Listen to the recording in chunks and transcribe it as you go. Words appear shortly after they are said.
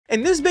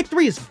And this big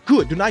three is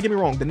good. Do not get me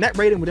wrong. The net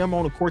rating with them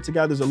on the court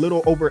together is a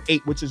little over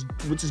 8, which is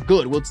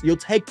good. You'll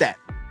take that.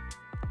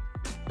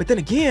 But then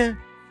again,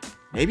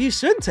 maybe you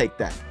shouldn't take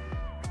that.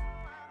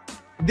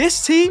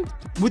 This team,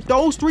 with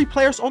those 3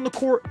 players on the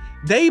court,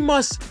 they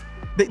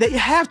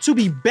have to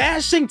be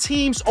bashing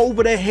teams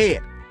over their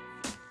head.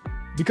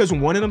 Because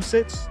when one of them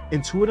sits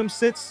and 2 of them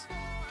sits,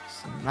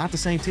 it's not the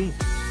same team.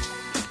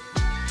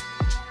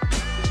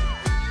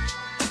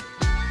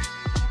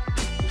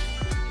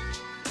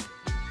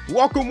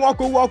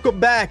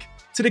 Welcome back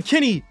to the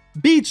Kenny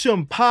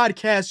Beecham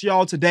podcast,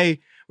 y'all. Today,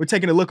 we're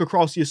taking a look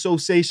across the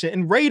association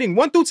and rating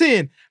 1 through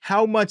 10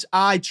 how much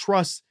I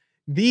trust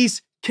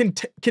these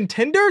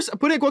contenders. I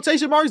put in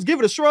quotation marks, give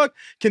it a shrug.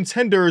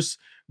 Contenders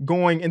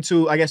going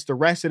into, I guess, the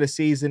rest of the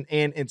season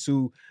and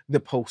into the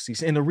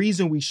postseason. And the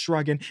reason we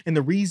shrugging and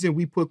the reason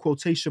we put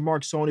quotation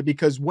marks on it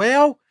because,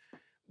 well,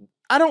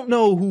 I don't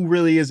know who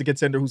really is a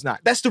contender, who's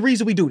not. That's the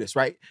reason we do this,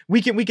 right? We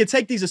can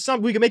take these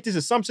assumptions, we can make these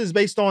assumptions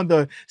based on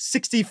the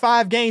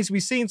 65 games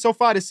we've seen so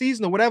far this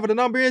season or whatever the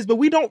number is, but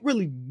we don't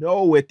really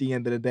know at the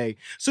end of the day.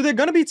 So there are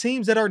going to be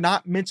teams that are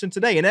not mentioned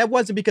today. And that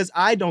wasn't because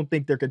I don't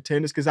think they're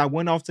contenders, because I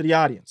went off to the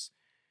audience.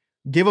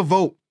 Give a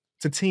vote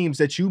to teams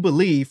that you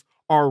believe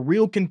are a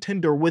real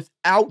contender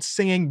without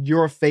saying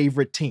your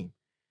favorite team.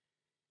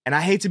 And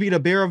I hate to be the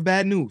bearer of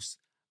bad news.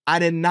 I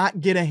did not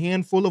get a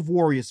handful of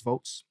Warriors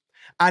votes.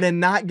 I did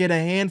not get a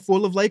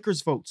handful of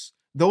Lakers votes.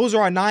 Those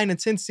are our 9 and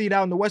 10 seed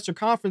out in the Western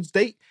Conference.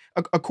 They,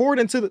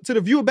 according to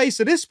the viewer base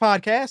of this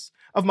podcast,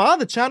 of my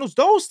other channels,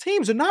 those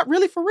teams are not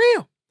really for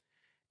real.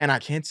 And I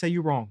can't say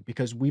you're wrong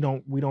because we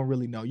don't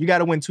really know. You got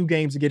to win 2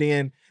 games to get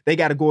in. They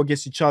got to go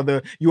against each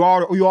other. You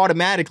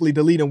automatically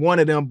deleting one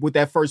of them with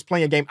that first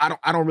playing game.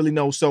 I don't really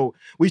know. So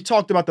we've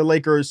talked about the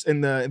Lakers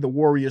and the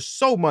Warriors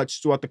so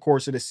much throughout the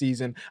course of the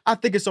season. I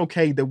think it's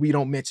okay that we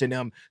don't mention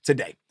them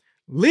today.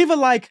 Leave a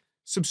like,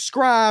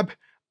 subscribe.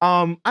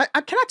 Can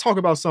I talk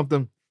about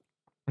something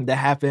that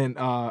happened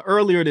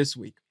earlier this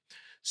week?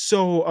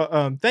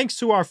 So thanks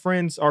to our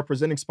friends, our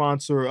presenting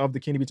sponsor of the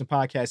Kenny Beecham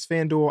podcast,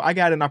 FanDuel, I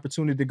got an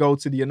opportunity to go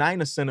to the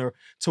United Center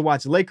to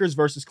watch Lakers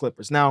versus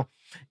Clippers. Now,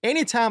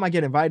 anytime I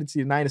get invited to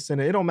the United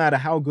Center, it don't matter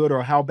how good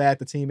or how bad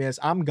the team is,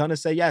 I'm going to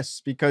say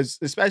yes, because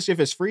especially if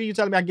it's free, you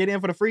tell me I get in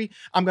for the free,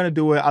 I'm going to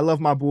do it. I love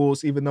my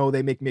Bulls, even though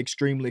they make me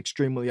extremely,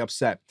 extremely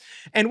upset.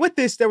 And with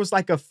this, there was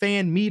like a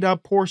fan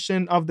meetup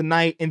portion of the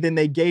night, and then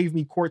they gave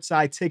me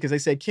courtside tickets. They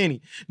said, Kenny,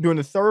 during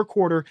the third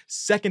quarter,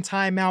 second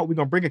time out, we're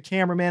going to bring a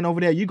cameraman over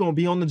there. You're going to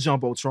be on the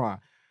Jumbotron.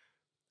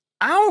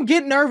 I don't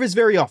get nervous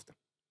very often.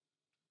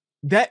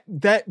 That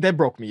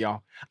broke me,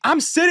 y'all. I'm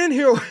sitting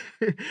here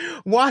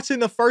watching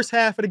the first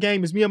half of the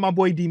game. It's me and my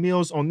boy D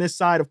Mills on this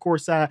side, of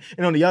course, and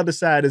on the other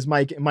side is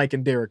Mike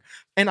and Derek.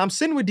 And I'm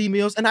sitting with D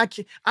Mills, and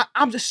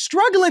I'm just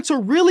struggling to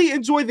really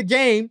enjoy the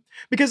game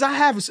because I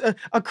have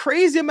a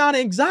crazy amount of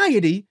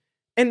anxiety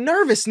and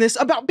nervousness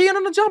about being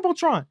on the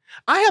Jumbotron.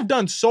 I have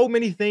done so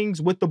many things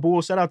with the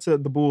Bulls. Shout out to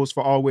the Bulls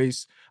for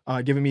always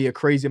giving me a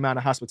crazy amount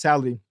of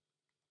hospitality.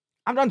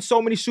 I've done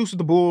so many shoots with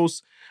the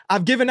Bulls.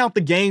 I've given out the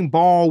game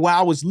ball while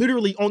I was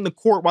literally on the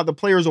court while the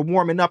players are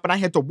warming up, and I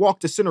had to walk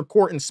to center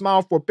court and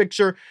smile for a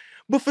picture.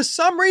 But for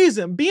some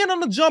reason, being on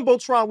the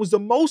Jumbotron was the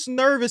most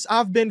nervous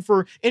I've been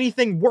for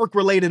anything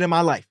work-related in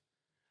my life.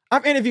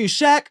 I've interviewed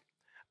Shaq.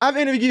 I've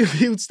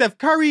interviewed Steph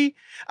Curry.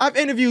 I've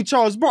interviewed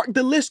Charles Barkley.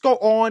 The list go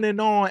on.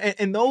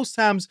 And those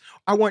times,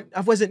 I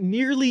wasn't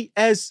nearly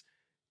as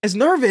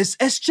nervous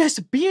as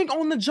just being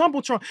on the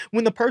Jumbotron.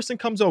 When the person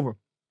comes over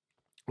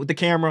with the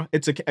camera,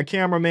 it's a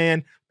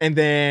cameraman and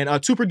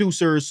then 2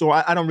 producers. So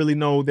I don't really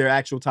know their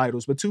actual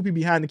titles, but 2 people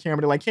behind the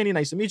camera. They're like, Kenny,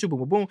 nice to meet you. Boom,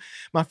 boom, boom.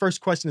 My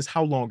first question is,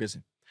 how long is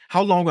it?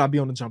 How long will I be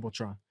on the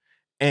Jumbotron?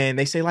 And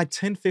they say like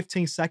 10,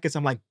 15 seconds.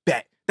 I'm like,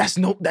 bet. That's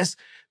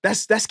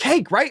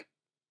cake, right?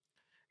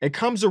 It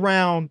comes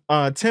around.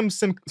 Tim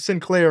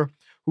Sinclair,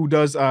 who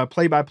does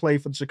play-by-play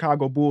for the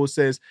Chicago Bulls,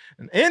 says,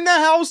 in the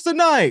house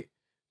tonight,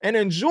 an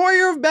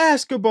enjoyer of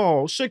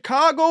basketball,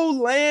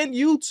 Chicagoland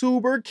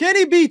YouTuber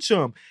Kenny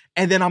Beecham.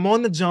 And then I'm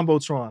on the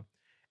Jumbotron,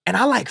 and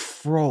I like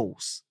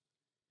froze.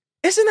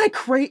 Isn't that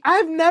crazy?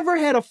 I've never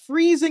had a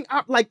freezing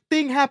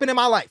thing happen in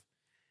my life.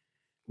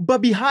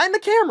 But behind the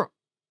camera,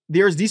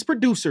 there's these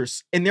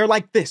producers, and they're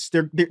like this.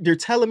 They're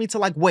telling me to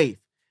like wave.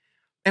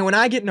 And when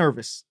I get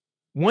nervous,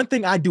 one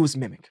thing I do is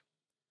mimic,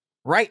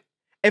 right?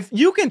 If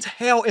you can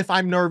tell if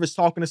I'm nervous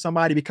talking to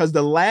somebody because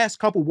the last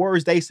couple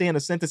words they say in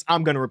a sentence,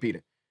 I'm going to repeat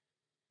it.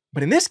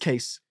 But in this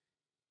case,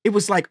 it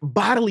was like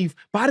bodily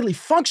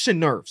function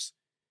nerves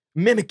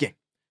mimicking.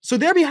 So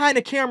they're behind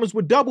the cameras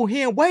with double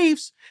hand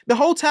waves. The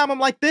whole time I'm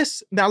like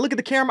this. Now I look at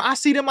the camera, I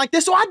see them like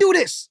this, so I do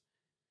this.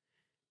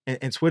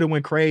 And Twitter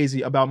went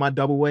crazy about my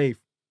double wave.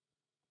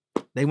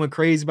 They went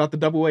crazy about the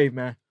double wave,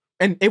 man.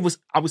 And I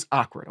was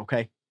awkward,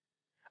 okay?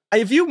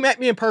 If you met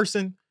me in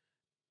person,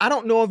 I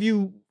don't know if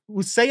you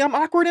would say I'm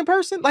awkward in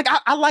person. Like,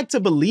 I like to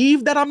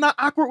believe that I'm not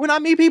awkward when I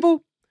meet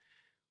people.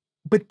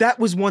 But that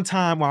was one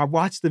time where I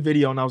watched the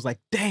video and I was like,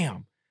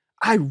 damn,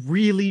 I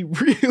really,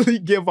 really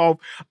give off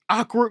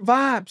awkward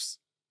vibes.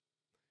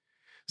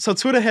 So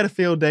Twitter had a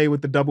field day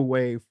with the double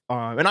wave,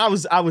 and I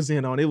was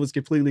in on it. It was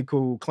completely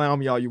cool. Clown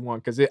me all you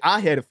want, because I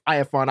had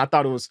fun. I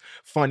thought it was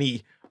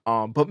funny.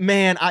 But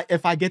man,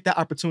 if I get that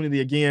opportunity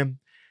again,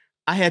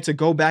 I had to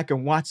go back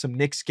and watch some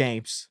Knicks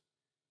games.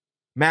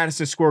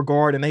 Madison Square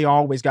Garden, they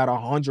always got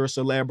 100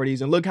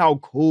 celebrities, and look how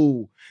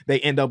cool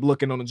they end up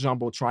looking on the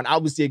Jumbotron. I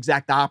was the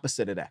exact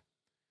opposite of that.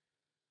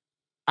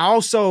 I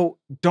also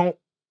don't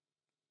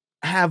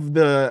have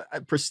the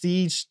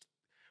prestige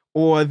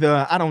or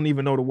I don't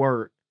even know the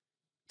word,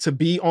 to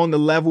be on the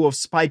level of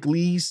Spike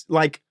Lee's,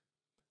 like,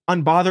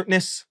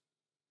 unbotheredness,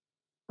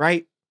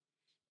 right?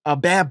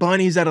 Bad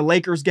Bunny's at a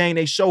Lakers game.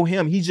 They show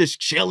him. He's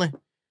just chilling.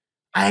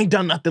 I ain't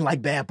done nothing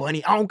like Bad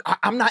Bunny.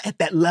 I'm not at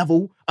that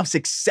level of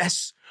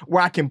success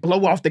where I can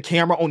blow off the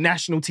camera on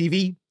national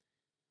TV.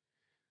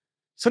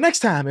 So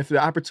next time, if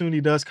the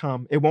opportunity does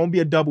come, it won't be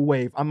a double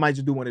wave. I might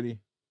just do one of these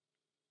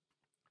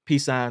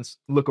peace signs,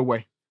 look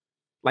away.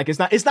 Like, it's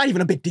not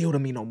even a big deal to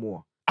me no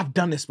more. I've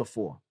done this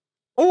before.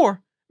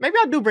 Or maybe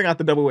I do bring out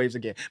the double waves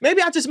again.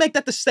 Maybe I just make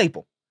that the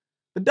staple.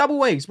 The double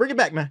waves. Bring it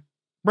back, man.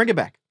 Bring it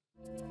back.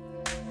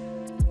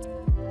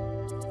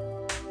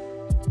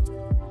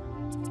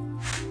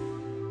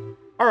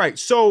 All right,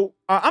 so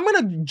I'm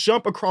going to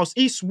jump across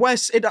East,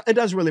 West. It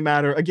doesn't really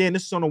matter. Again,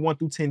 this is on a 1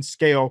 through 10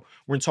 scale.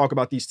 We're going to talk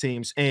about these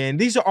teams, and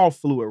these are all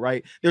fluid,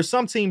 right? There's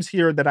some teams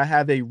here that I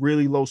have a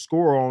really low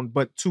score on,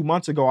 but 2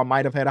 months ago, I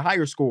might have had a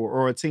higher score,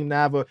 or a team to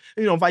have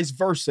vice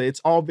versa. It's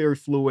all very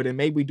fluid, and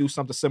maybe we do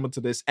something similar to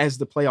this as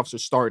the playoffs are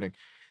starting.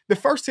 The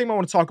first team I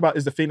want to talk about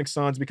is the Phoenix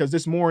Suns, because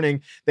this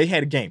morning they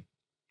had a game.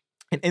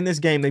 And in this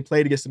game, they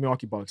played against the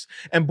Milwaukee Bucks.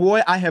 And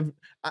boy,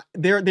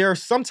 there are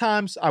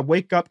sometimes I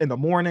wake up in the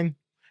morning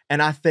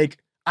and I think,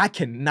 I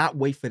cannot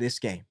wait for this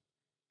game.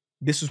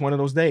 This was one of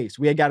those days.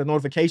 We had got a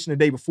notification the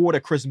day before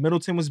that Chris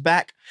Middleton was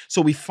back.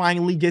 So we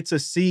finally get to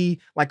see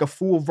like a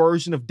full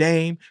version of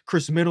Dame,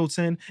 Chris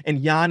Middleton,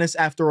 and Giannis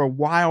after a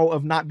while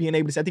of not being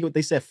able to see. I think what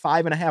they said,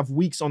 5.5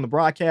 weeks on the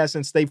broadcast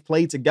since they've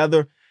played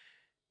together.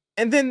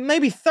 And then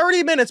maybe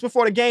 30 minutes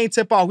before the game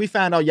tip off, we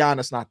found out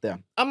Giannis not there.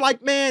 I'm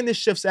like, man, this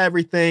shifts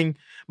everything.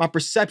 My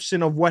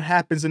perception of what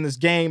happens in this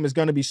game is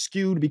going to be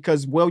skewed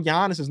because, well,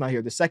 Giannis is not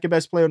here. The second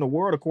best player in the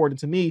world, according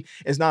to me,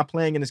 is not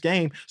playing in this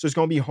game. So it's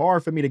going to be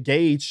hard for me to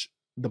gauge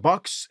the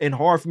Bucks and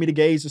hard for me to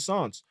gauge the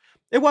Suns.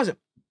 It wasn't,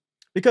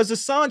 because the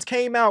Suns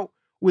came out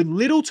with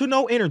little to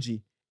no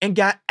energy and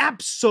got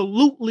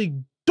absolutely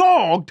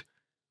dogged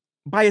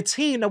by a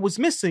team that was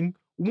missing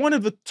one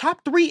of the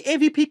top 3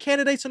 MVP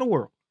candidates in the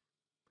world.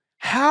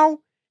 How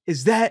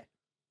is that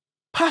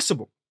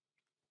possible?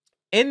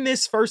 In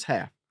this first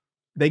half,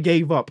 they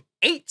gave up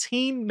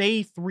 18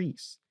 made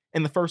threes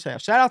in the first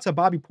half. Shout out to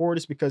Bobby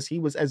Portis, because he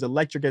was as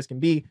electric as can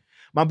be.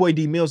 My boy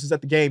D Mills is at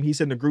the game. He's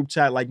in the group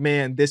chat like,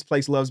 man, this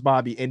place loves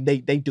Bobby. And they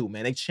do,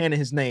 man. They chanted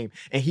his name.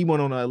 And he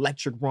went on an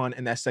electric run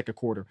in that second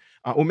quarter.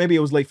 Or maybe it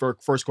was late for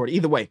first quarter.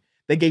 Either way,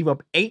 they gave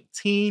up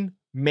 18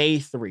 made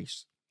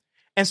threes.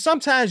 And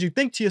sometimes you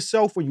think to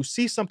yourself when you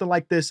see something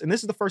like this, and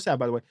this is the first half,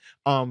 by the way,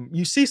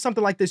 you see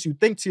something like this, you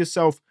think to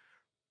yourself,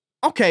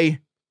 okay,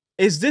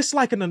 is this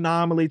like an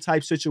anomaly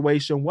type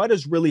situation? What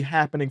is really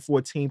happening for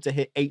a team to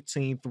hit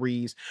 18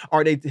 threes?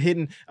 Are they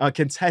hitting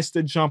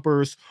contested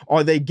jumpers?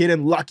 Are they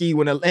getting lucky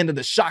when the end of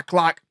the shot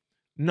clock?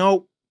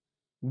 No,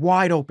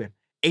 wide open.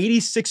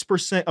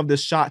 86% of the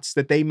shots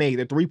that they made,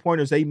 the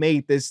three-pointers they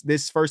made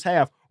this first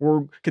half,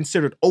 were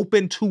considered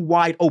open to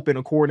wide open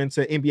according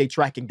to NBA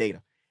tracking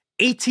data.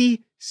 86%.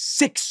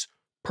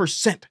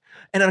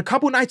 And then a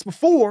couple nights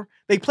before,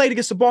 they played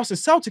against the Boston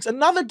Celtics,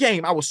 another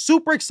game I was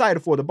super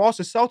excited for. The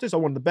Boston Celtics are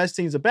one of the best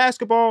teams of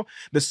basketball.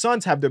 The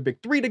Suns have their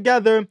big 3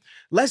 together.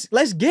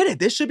 Let's get it.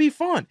 This should be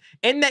fun.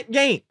 In that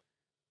game,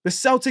 the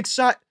Celtics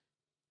shot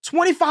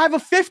 25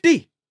 of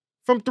 50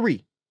 from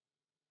 3.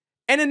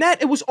 And in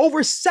that, it was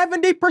over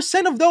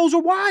 70% of those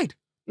were wide.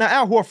 Now,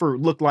 Al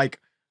Horford looked like,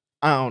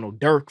 I don't know,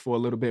 Dirk for a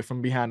little bit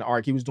from behind the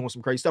arc. He was doing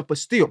some crazy stuff, but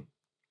still,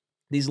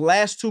 these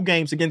last 2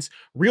 games against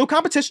real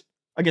competition,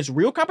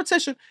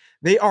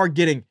 they are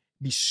getting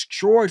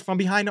destroyed from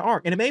behind the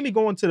arc. And it made me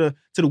go into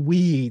the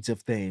weeds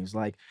of things.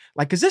 Like,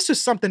 because this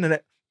is something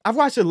that I've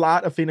watched a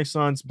lot of Phoenix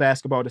Suns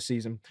basketball this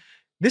season.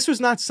 This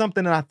was not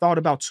something that I thought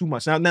about too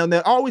much. Now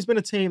there's always been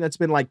a team that's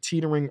been like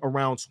teetering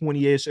around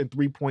 20-ish and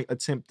 3-point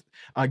attempt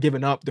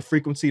giving up, the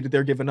frequency that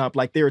they're giving up.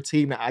 Like, they're a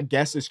team that I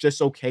guess is just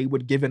okay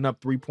with giving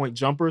up 3-point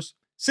jumpers.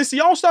 Since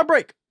the All-Star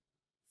break,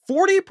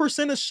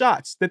 40% of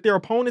shots that their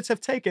opponents have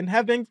taken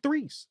have been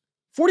threes.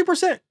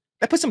 40%.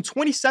 That puts them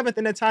 27th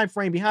in that time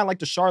frame behind like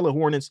the Charlotte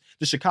Hornets,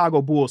 the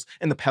Chicago Bulls,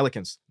 and the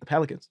Pelicans. The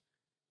Pelicans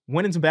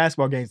winning some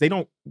basketball games.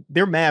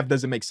 Their math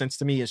doesn't make sense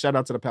to me, and shout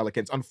out to the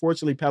Pelicans.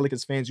 Unfortunately,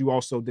 Pelicans fans, you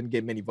also didn't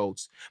get many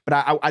votes.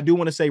 But I do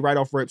want to say right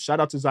off rip, shout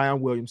out to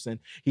Zion Williamson.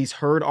 He's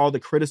heard all the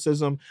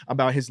criticism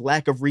about his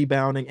lack of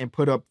rebounding and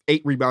put up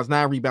 8 rebounds,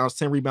 9 rebounds,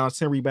 10 rebounds,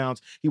 10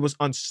 rebounds. He was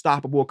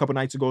unstoppable a couple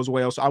nights ago as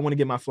well. So I want to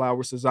give my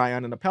flowers to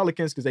Zion and the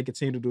Pelicans because they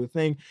continue to do the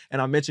thing.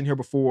 And I mentioned here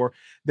before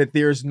that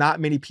there's not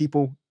many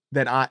people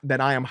that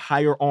I am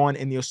higher on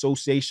in the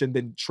association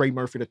than Trey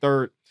Murphy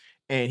III.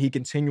 And he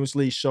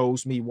continuously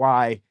shows me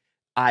why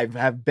I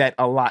have bet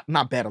a lot,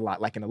 not bet a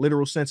lot, like in a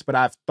literal sense, but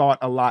I've thought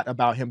a lot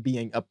about him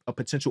being a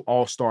potential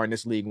all-star in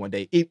this league one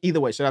day. Either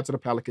way, shout out to the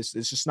Pelicans.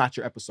 It's just not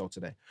your episode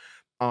today.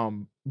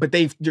 But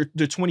they're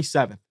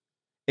 27th.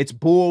 It's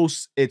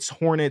Bulls, it's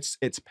Hornets,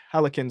 it's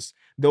Pelicans.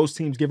 Those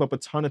teams give up a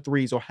ton of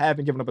threes or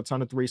haven't given up a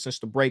ton of threes since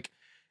the break.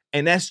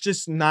 And that's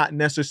just not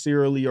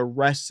necessarily a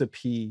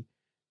recipe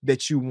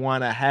that you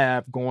want to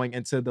have going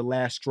into the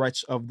last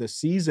stretch of the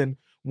season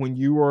when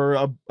you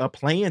are a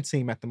playing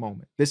team at the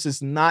moment. This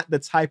is not the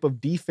type of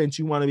defense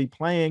you want to be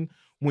playing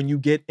when you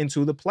get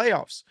into the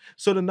playoffs.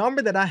 So the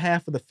number that I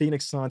have for the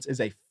Phoenix Suns is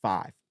a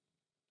 5.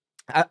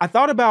 I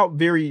thought about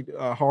very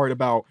hard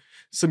about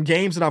some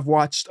games that I've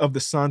watched of the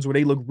Suns where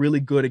they look really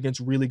good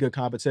against really good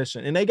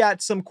competition. And they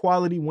got some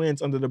quality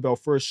wins under the belt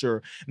for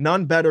sure.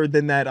 None better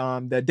than that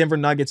Denver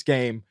Nuggets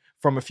game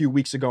from a few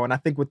weeks ago. And I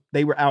think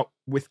they were out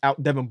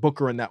without Devin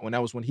Booker in that one.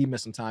 That was when he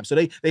missed some time. So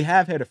they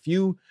have had a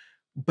few,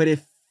 but it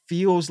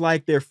feels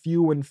like they're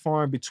few and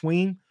far in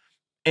between.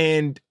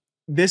 And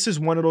this is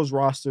one of those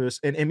rosters.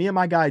 And me and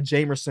my guy,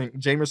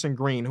 Jamerson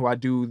Green, who I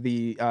do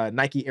the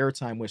Nike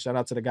Airtime with, shout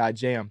out to the guy,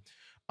 Jam.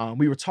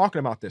 We were talking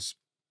about this,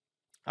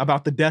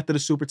 about the death of the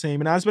super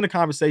team. And that's been a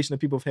conversation that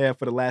people have had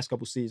for the last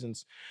couple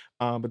seasons.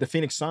 But the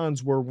Phoenix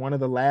Suns were one of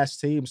the last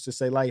teams to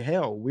say, like,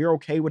 hell, we're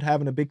okay with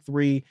having a big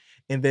three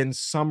and then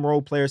some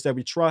role players that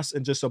we trust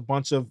and just a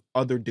bunch of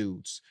other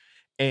dudes.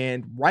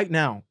 And right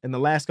now, in the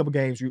last couple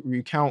games,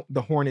 you count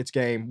the Hornets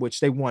game, which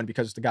they won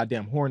because it's the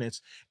goddamn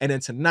Hornets. And then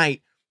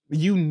tonight,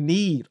 you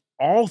need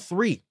all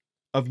three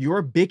of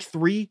your big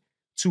three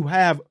to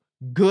have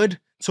good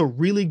to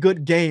really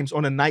good games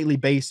on a nightly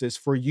basis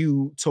for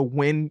you to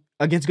win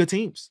against good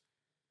teams.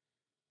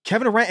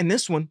 Kevin Durant in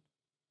this one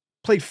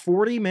played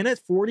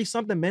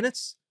 40-something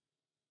minutes,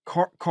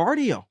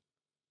 cardio.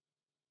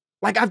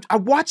 Like I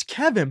watched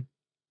Kevin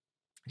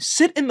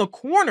sit in the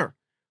corner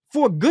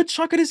for a good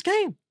chunk of this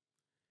game.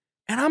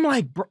 And I'm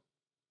like, bro,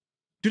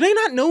 do they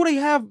not know they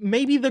have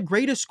maybe the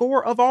greatest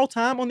scorer of all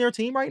time on their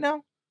team right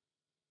now?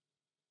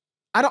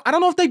 I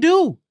don't know if they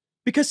do,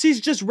 because he's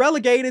just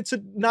relegated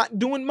to not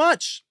doing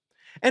much.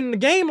 And in a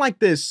game like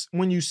this,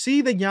 when you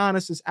see that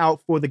Giannis is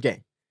out for the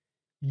game,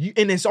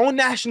 and it's on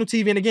national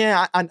TV, and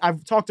again,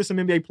 I've talked to some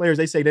NBA players,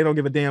 they say they don't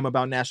give a damn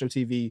about national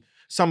TV.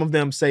 Some of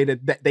them say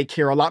that they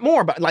care a lot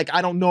more, but like,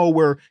 I don't know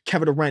where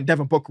Kevin Durant,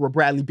 Devin Booker, or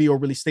Bradley Beal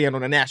really stand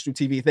on a national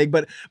TV thing.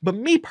 But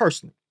me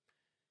personally,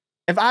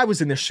 if I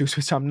was in their shoes,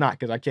 which I'm not,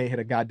 because I can't hit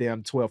a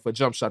goddamn 12-foot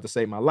jump shot to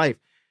save my life,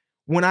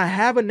 when I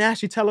have a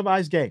nationally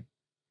televised game,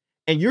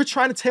 and you're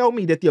trying to tell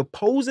me that the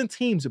opposing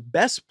team's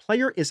best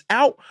player is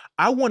out,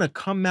 I want to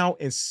come out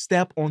and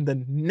step on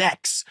the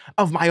necks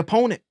of my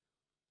opponent.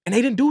 And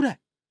they didn't do that.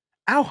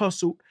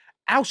 Out-hustled,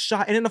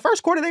 outshot. And in the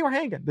first quarter, they were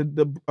hanging.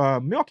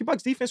 The Milwaukee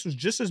Bucks defense was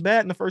just as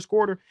bad in the first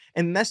quarter.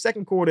 And in that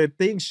second quarter,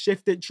 things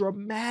shifted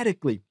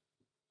dramatically.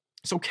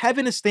 So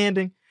Kevin is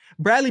standing.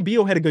 Bradley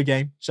Beal had a good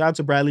game. Shout out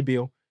to Bradley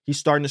Beal. He's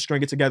starting to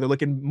string it together,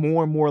 looking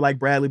more and more like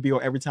Bradley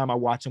Beal every time I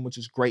watch him, which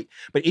is great.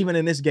 But even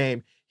in this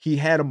game, he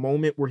had a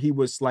moment where he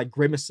was like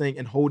grimacing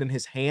and holding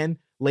his hand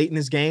late in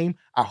his game.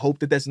 I hope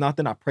that that's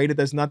nothing. I pray that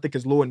that's nothing,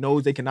 because Lord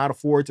knows they cannot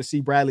afford to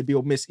see Bradley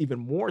Beal miss even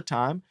more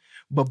time.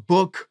 But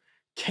Book,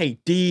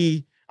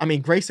 KD, I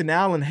mean, Grayson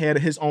Allen had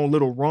his own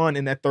little run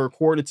in that third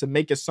quarter to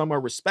make it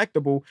somewhat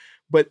respectable.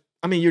 But,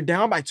 I mean, you're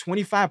down by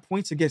 25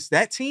 points against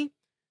that team,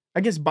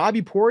 against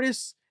Bobby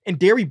Portis and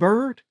Derry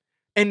Bird.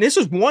 And this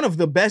is one of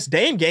the best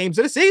Dame games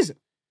of the season.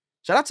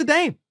 Shout out to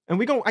Dame.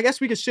 And I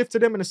guess we can shift to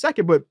them in a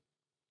second. But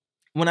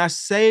when I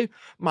say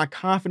my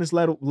confidence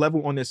level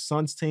on this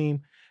Suns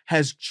team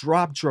has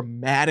dropped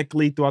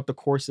dramatically throughout the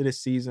course of this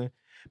season,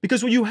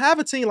 because when you have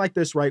a team like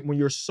this, right, when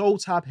you're so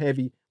top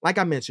heavy, like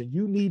I mentioned,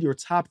 you need your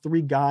top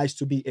three guys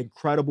to be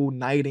incredible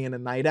night in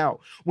and night out.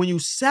 When you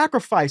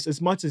sacrifice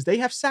as much as they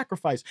have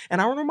sacrificed,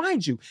 and I want to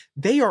remind you,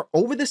 they are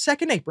over the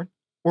second apron,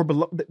 or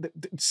below the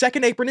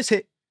second apron is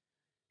hit.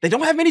 They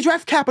don't have any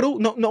draft capital,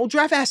 no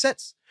draft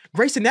assets.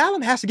 Grayson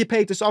Allen has to get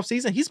paid this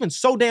offseason. He's been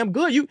so damn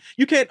good.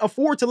 You can't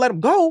afford to let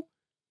him go.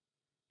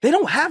 They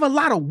don't have a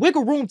lot of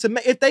wiggle room to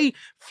make. If they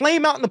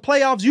flame out in the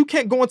playoffs, you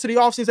can't go into the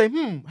offseason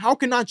and say, how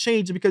can I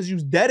change it? Because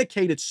you've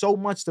dedicated so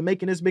much to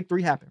making this big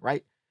three happen,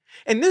 right?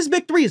 And this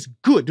big three is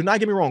good. Do not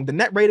get me wrong. The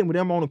net rating with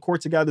them on the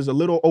court together is a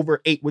little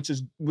over 8, which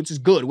is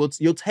good.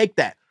 You'll take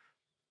that.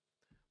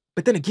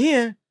 But then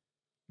again,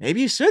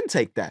 maybe you shouldn't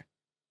take that.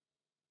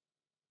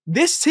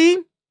 This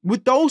team,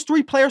 with those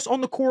three players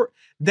on the court,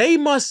 they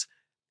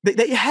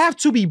have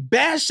to be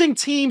bashing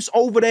teams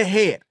over their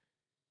head.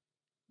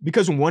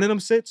 Because when one of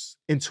them sits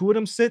and two of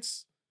them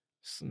sits,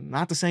 it's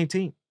not the same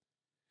team.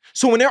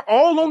 So when they're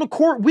all on the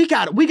court, we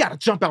gotta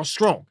jump out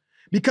strong.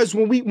 Because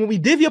when we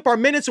divvy up our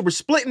minutes and we're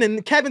splitting,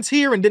 and Kevin's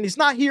here and then he's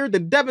not here,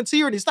 then Devin's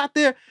here and he's not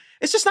there,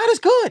 it's just not as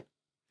good.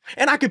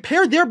 And I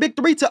compare their big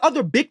three to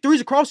other big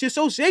threes across the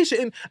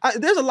association.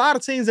 And there's a lot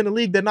of teams in the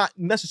league that are not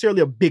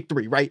necessarily a big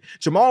three, right?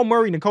 Jamal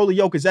Murray, Nikola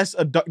Jokic, that's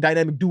a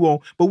dynamic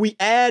duo. But we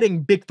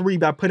adding big three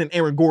by putting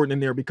Aaron Gordon in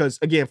there because,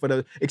 again, for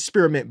the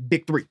experiment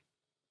big three.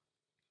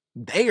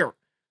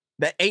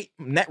 That 8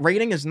 net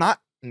rating is not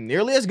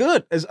nearly as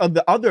good as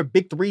the other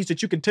big threes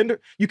that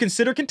you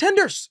consider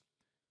contenders.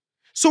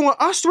 So when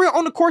us three are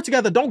on the court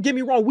together, don't get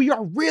me wrong, we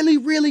are really,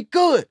 really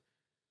good.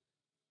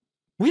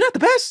 We're not the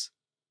best.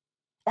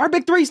 Our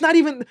big three's not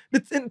even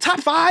in top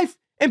 5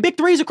 and big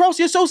threes across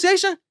the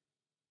association.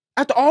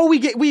 After all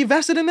we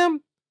invested in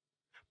them.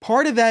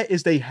 Part of that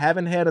is they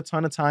haven't had a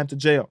ton of time to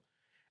gel.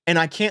 And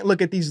I can't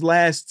look at these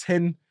last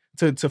 10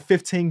 to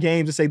 15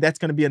 games and say that's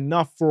going to be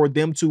enough for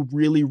them to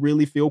really,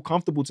 really feel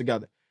comfortable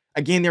together.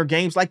 Again, there are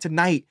games like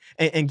tonight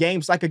and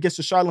games like against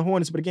the Charlotte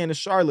Hornets, but again, it's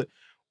Charlotte,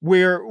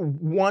 where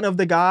one of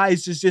the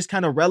guys is just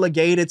kind of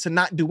relegated to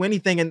not do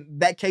anything. In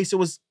that case, it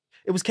was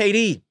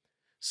KD.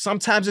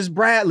 Sometimes it's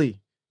Bradley.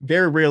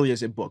 Very rarely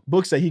is it Book.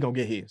 Book say he going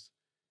to get his.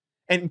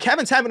 And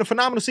Kevin's having a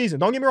phenomenal season.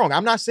 Don't get me wrong.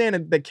 I'm not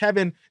saying that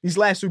Kevin, these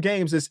last 2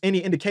 games, is any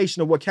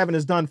indication of what Kevin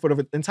has done for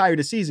the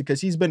entire season, because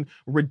he's been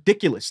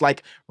ridiculous.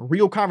 Like,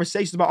 real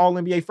conversations about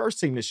All-NBA first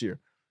team this year.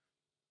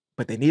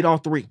 But they need all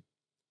 3.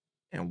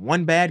 And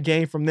one bad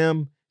game from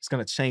them is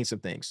going to change some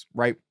things,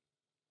 right?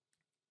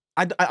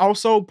 I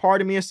also, part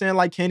of me is saying,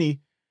 like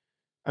Kenny,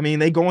 I mean,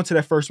 they go into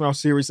that first round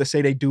series. They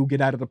say they do get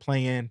out of the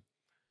play-in.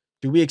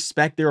 Do we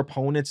expect their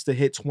opponents to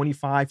hit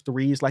 25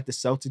 threes like the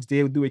Celtics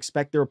did? Do we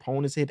expect their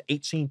opponents to hit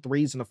 18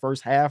 threes in the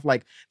first half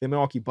like the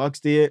Milwaukee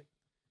Bucks did?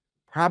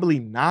 Probably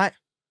not.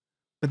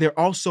 But they're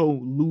also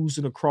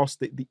losing across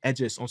the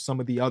edges on some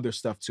of the other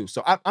stuff too.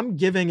 So I'm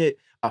giving it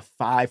a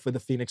 5 for the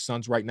Phoenix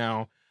Suns right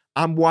now.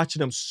 I'm watching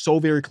them so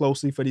very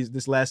closely for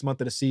this last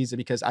month of the season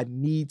because I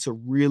need to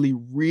really,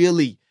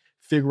 really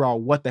figure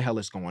out what the hell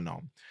is going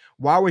on.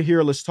 While we're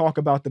here, let's talk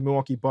about the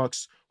Milwaukee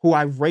Bucks, who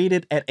I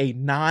rated at a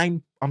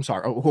 9. I'm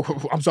sorry.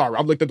 I'm sorry.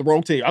 I looked at the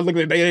wrong team. I looked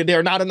at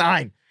they're not a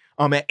 9.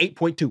 At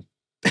 8.2.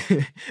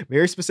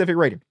 Very specific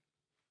rating.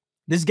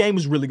 This game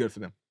was really good for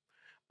them.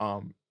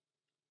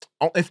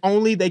 If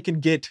only they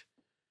can get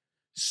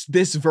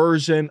this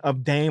version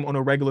of Dame on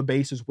a regular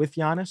basis with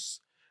Giannis.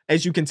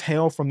 As you can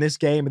tell from this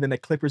game and then the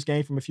Clippers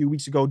game from a few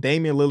weeks ago,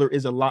 Damian Lillard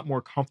is a lot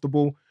more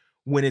comfortable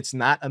when it's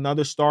not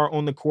another star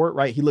on the court,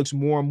 right? He looks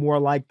more and more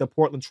like the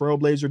Portland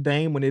Trailblazer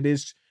Dame when it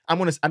is, I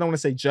don't want to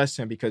say just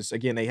him because,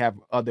 again, they have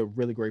other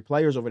really great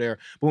players over there,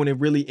 but when it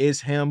really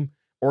is him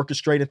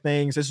orchestrating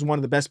things, this is one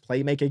of the best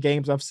playmaking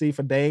games I've seen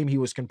for Dame. He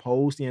was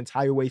composed the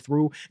entire way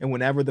through, and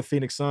whenever the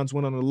Phoenix Suns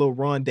went on a little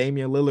run,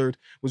 Damian Lillard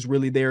was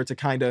really there to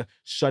kind of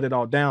shut it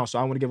all down, so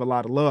I want to give a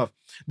lot of love.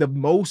 The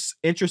most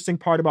interesting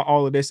part about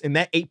all of this, and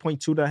that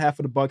 8.2 that I have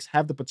for the Bucks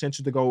have the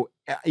potential to go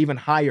even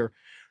higher,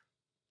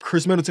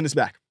 Chris Middleton is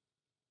back.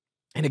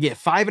 And again,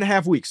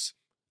 5.5 weeks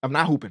of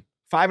not hooping.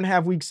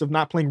 5.5 weeks of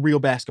not playing real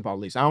basketball, at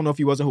least. I don't know if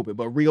he wasn't hooping,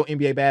 but real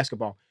NBA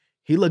basketball.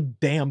 He looked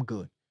damn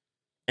good.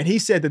 And he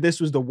said that this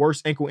was the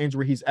worst ankle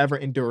injury he's ever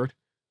endured,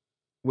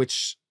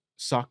 which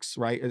sucks,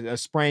 right? A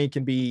sprain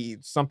can be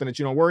something that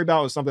you don't worry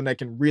about or something that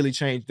can really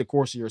change the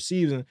course of your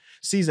season.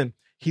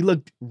 He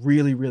looked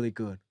really, really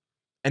good.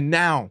 And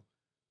now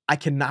I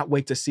cannot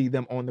wait to see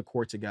them on the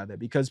court together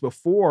because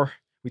before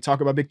we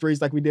talk about big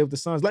threes like we did with the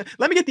Suns, let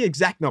me get the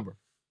exact number.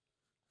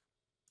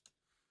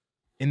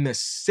 In the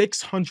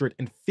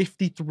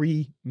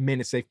 653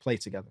 minutes they've played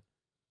together,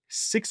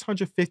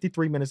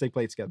 653 minutes they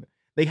played together,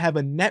 they have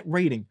a net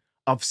rating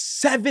of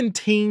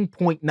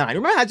 17.9.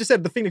 Remember I just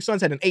said the Phoenix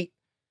Suns had an 8?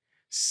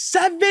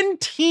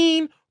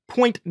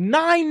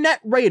 17.9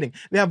 net rating.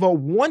 They have a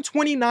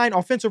 129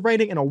 offensive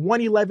rating and a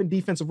 111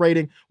 defensive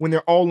rating when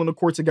they're all on the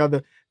court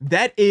together.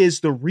 That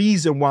is the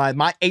reason why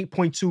my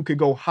 8.2 could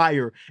go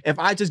higher. If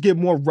I just get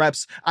more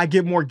reps, I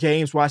get more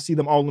games where I see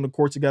them all on the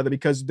court together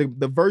because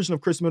the version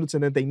of Chris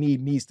Middleton that they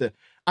needs to,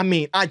 I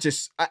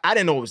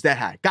didn't know it was that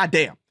high.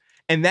 Goddamn.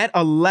 And that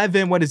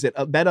 11, what is it?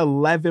 That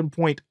 11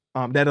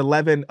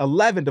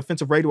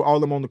 defensive rating with all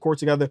of them on the court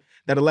together,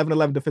 that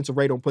 11 defensive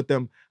rating will put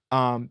them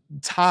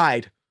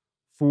tied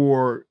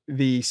for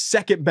the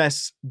second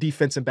best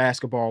defense in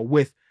basketball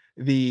with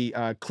the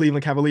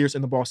Cleveland Cavaliers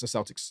and the Boston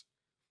Celtics.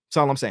 That's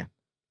all I'm saying.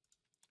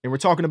 And we're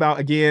talking about,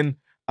 again,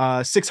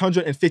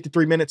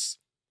 653 minutes.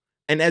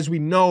 And as we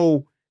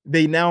know,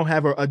 they now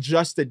have an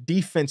adjusted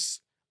defense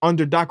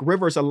under Doc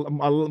Rivers. A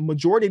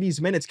majority of these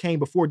minutes came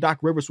before Doc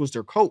Rivers was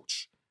their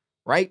coach,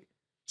 right?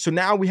 So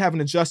now we have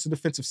an adjusted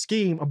defensive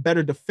scheme, a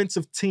better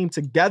defensive team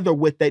together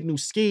with that new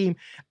scheme.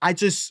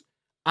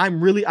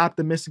 I'm really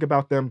optimistic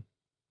about them.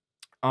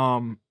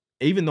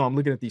 Even though I'm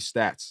looking at these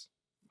stats,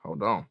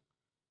 hold on.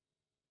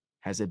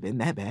 Has it been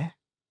that bad?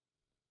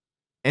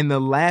 In the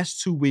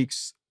last 2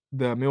 weeks,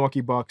 the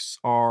Milwaukee Bucks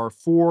are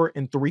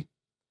 4-3,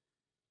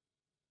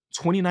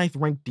 29th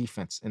ranked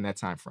defense in that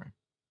time frame,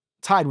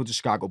 tied with the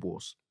Chicago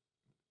Bulls.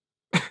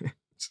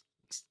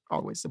 It's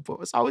always the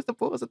Bulls. It's always the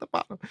Bulls at the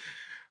bottom.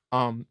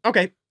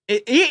 Okay.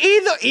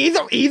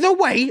 Either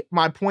way,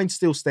 my point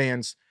still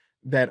stands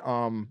that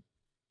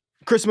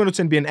Chris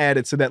Middleton being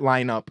added to that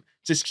lineup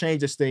just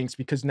changes things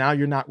because now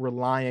you're not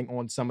relying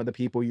on some of the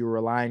people you were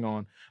relying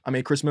on. I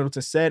mean, Chris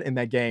Middleton said in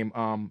that game,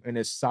 in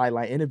his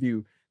sideline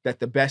interview, that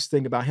the best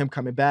thing about him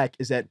coming back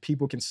is that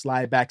people can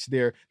slide back to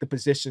the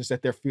positions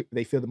that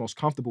they feel the most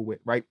comfortable with,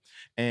 right?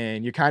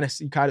 And you kind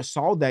of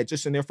saw that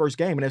just in their first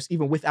game, and that's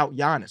even without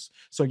Giannis.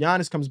 So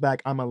Giannis comes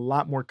back, I'm a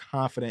lot more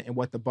confident in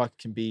what the Bucks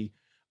can be,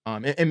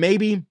 and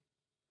maybe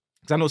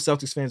because I know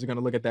Celtics fans are going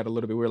to look at that a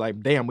little bit. We're like,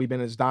 damn, we've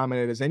been as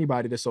dominant as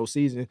anybody this whole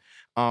season,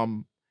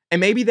 and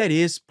maybe that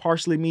is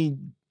partially me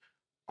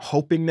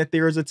hoping that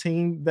there is a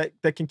team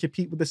that can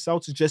compete with the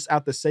Celtics just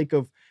out the sake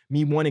of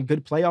me wanting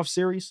good playoff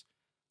series.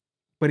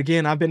 But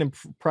again, I've been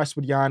impressed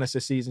with Giannis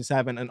this season. He's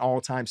having an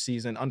all-time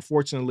season.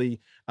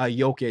 Unfortunately,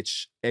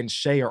 Jokic and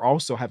Shea are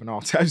also having an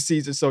all-time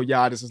season. So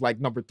Giannis is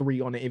like number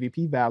 3 on the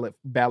MVP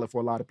ballot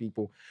for a lot of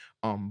people.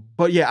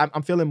 But yeah,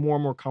 I'm feeling more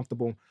and more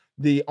comfortable.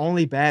 The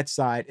only bad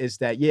side is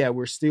that, yeah,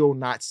 we're still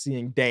not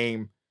seeing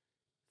Dame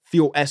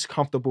feel as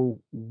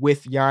comfortable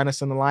with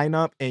Giannis in the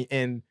lineup.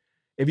 And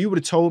if you would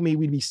have told me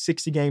we'd be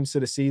 60 games to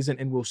the season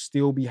and we'll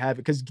still be having,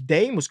 because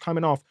Dame was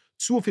coming off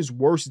 2 of his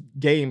worst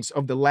games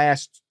of the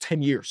last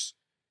 10 years.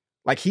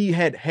 Like he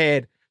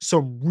had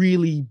some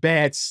really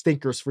bad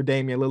stinkers for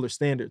Damian Lillard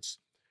standards,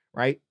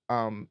 right?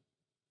 And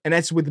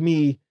that's with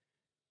me,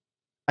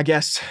 I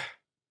guess,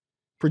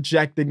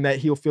 projecting that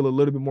he'll feel a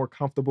little bit more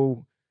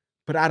comfortable.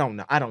 But I don't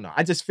know.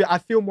 I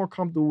feel more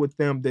comfortable with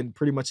them than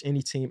pretty much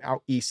any team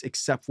out east,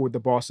 except for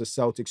the Boston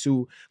Celtics,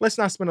 who, let's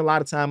not spend a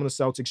lot of time on the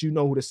Celtics. You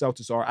know who the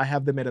Celtics are. I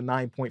have them at a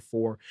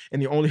 9.4.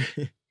 And the only,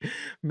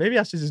 maybe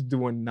I should just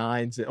do a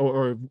nines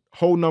or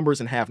whole numbers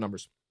and half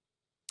numbers.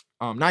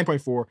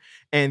 9.4.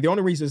 And the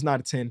only reason it's not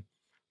a 10.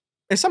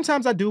 And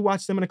sometimes I do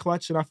watch them in the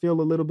clutch and I feel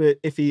a little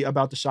bit iffy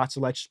about the shot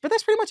selection, but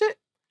that's pretty much it.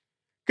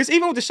 Because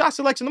even with the shot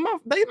selection,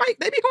 they be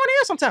going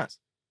in sometimes.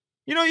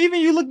 You know, even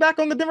you look back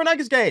on the Denver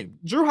Nuggets game,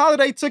 Drew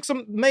Holiday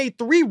made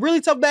 3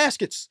 really tough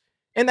baskets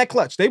in that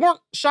clutch. They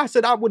weren't shots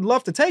that I would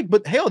love to take,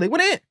 but hell, they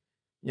went in,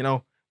 you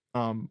know.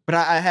 But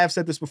I have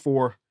said this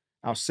before.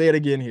 I'll say it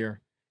again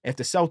here. If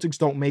the Celtics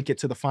don't make it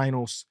to the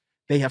finals,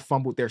 they have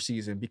fumbled their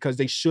season because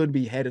they should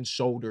be head and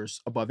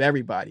shoulders above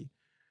everybody.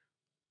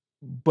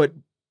 But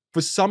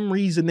for some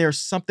reason, there's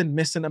something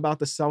missing about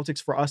the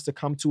Celtics for us to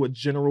come to a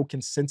general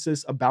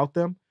consensus about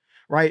them,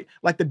 right?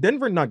 Like the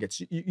Denver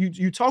Nuggets,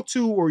 you talk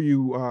to or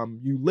you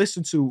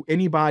listen to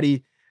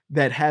anybody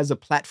that has a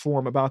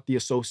platform about the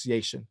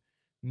association.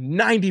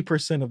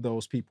 90% of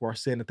those people are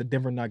saying that the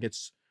Denver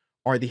Nuggets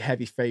are the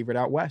heavy favorite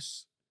out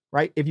west,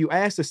 right? If you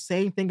ask the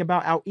same thing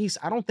about out east,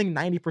 I don't think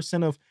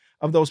 90%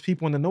 of those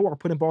people in the know are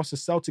putting Boston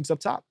Celtics up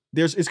top.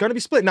 It's going to be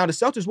split. Now, the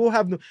Celtics will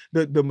have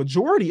the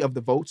majority of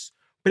the votes,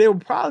 but it will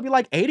probably be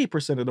like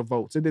 80% of the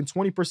votes. And then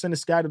 20%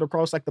 is scattered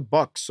across like the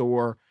Bucks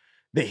or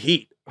the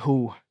Heat,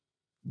 who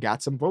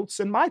got some votes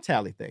in my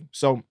tally thing.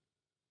 So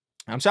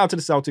shout out to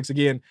the Celtics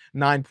again,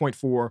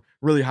 9.4,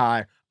 really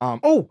high. I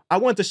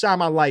wanted to shine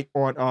my light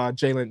on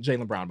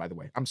Jaylen Brown, by the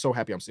way. I'm so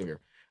happy I'm still here.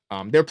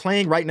 They're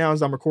playing right now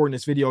as I'm recording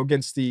this video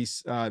against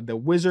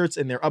the Wizards,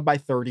 and they're up by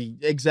 30.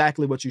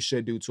 Exactly what you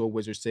should do to a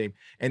Wizards team.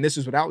 And this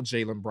is without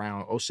Jaylen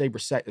Brown. O'Shea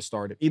Brissett has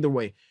started. Either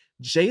way,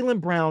 Jaylen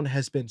Brown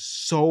has been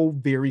so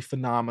very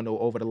phenomenal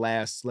over the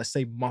last, let's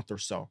say, month or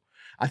so.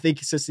 I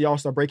think since the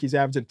All-Star break, he's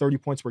averaging 30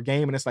 points per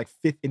game, and it's like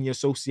 5th in the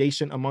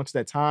association amongst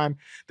that time.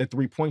 The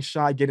 3-point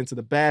shot, get into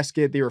the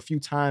basket. There are a few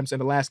times in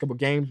the last couple of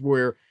games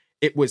where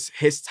it was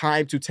his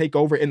time to take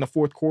over in the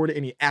 4th quarter,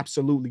 and he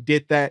absolutely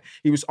did that.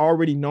 He was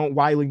already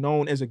widely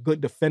known as a good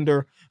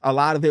defender. A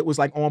lot of it was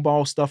like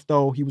on-ball stuff,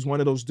 though. He was one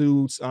of those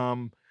dudes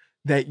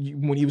that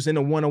when he was in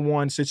a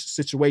one-on-one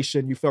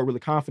situation, you felt really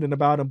confident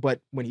about him.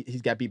 But when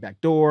he's got beat back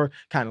door,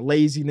 kind of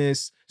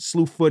laziness,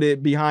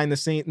 slew-footed behind the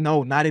scene,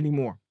 no, not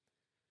anymore.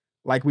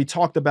 Like we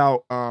talked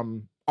about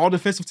all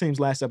defensive teams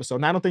last episode.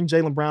 And I don't think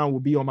Jaylen Brown will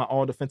be on my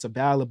all-defensive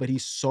ballot, but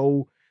he's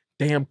so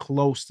damn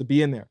close to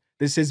being there.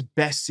 This is his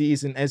best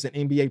season as an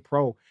NBA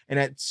pro. And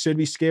that should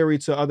be scary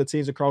to other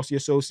teams across the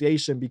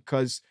association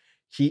because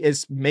he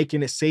is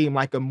making it seem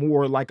like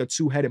a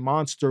two-headed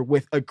monster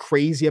with a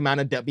crazy amount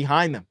of depth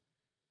behind them.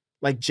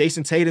 Like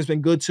Jason Tatum's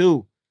been good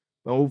too.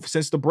 Well,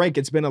 since the break,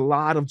 it's been a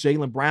lot of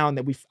Jaylen Brown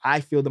that I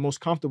feel the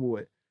most comfortable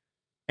with.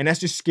 And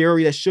that's just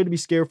scary. That should be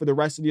scary for the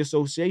rest of the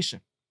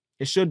association.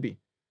 It should be.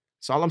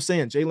 That's all I'm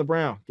saying. Jaylen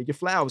Brown, get your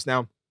flowers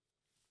now.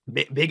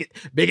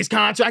 Biggest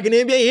contract in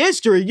NBA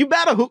history. You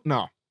better hoop.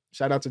 No.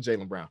 Shout out to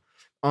Jaylen Brown.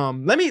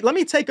 Let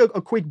me take a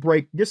quick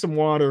break, get some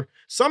water.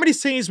 Some of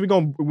these teams we're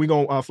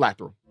gonna flat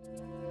through.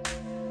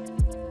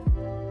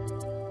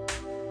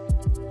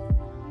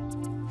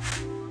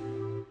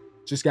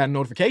 Just got a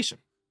notification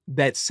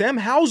that Sam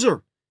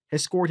Hauser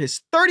has scored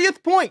his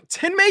 30th point,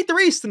 10 made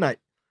threes tonight.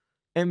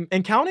 And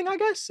counting, I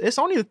guess. It's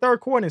only the 3rd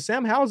quarter, and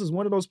Sam Hauser is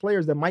one of those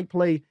players that might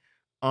play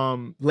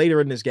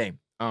later in this game.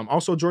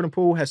 Also, Jordan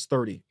Poole has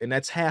 30, and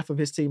that's half of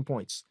his team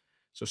points.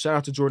 So shout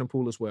out to Jordan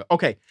Poole as well.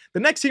 Okay,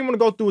 the next team I'm going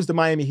to go through is the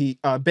Miami Heat.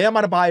 Bam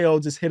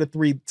Adebayo just hit a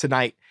 3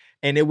 tonight,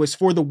 and it was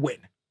for the win.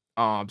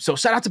 So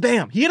shout out to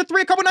Bam. He hit a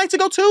 3 a couple nights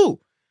ago too.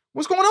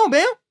 What's going on,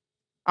 Bam?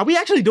 Are we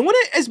actually doing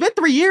it? It's been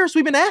 3 years.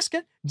 We've been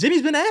asking.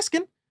 Jimmy's been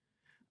asking.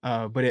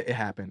 But it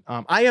happened.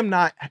 I am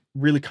not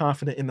really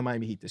confident in the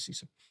Miami Heat this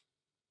season.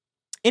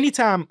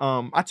 Anytime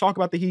I talk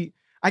about the Heat,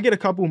 I get a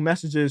couple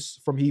messages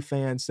from Heat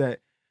fans that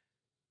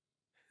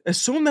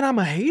assume that I'm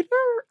a hater.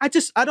 I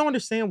don't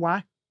understand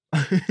why.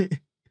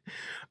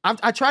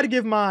 I try to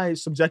give my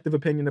subjective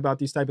opinion about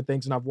these type of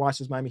things, and I've watched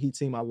this Miami Heat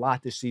team a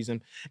lot this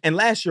season. And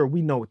last year,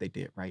 we know what they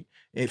did, right?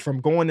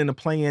 From going in the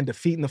play-in,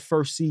 defeating the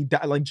first seed,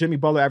 like Jimmy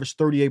Butler averaged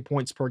 38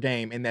 points per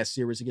game in that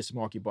series against the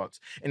Milwaukee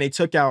Bucks. And they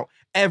took out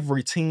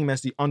every team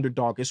as the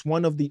underdog. It's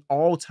one of the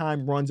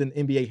all-time runs in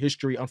NBA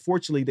history.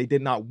 Unfortunately, they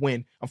did not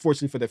win.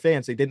 Unfortunately for their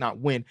fans, they did not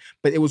win.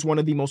 But it was one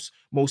of the most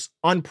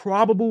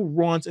improbable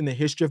runs in the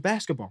history of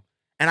basketball.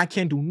 And I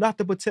can't do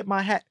nothing but tip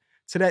my hat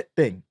to that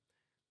thing.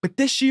 But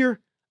this year,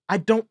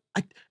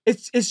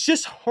 it's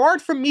just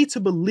hard for me to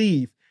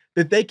believe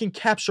that they can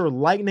capture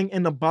lightning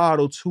in the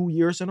bottle 2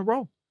 years in a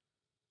row.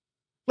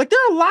 Like, there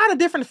are a lot of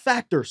different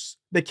factors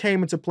that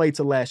came into play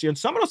to last year, and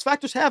some of those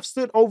factors have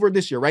stood over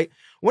this year, right?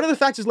 One of the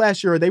factors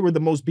last year, they were the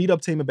most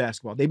beat-up team in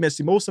basketball. They missed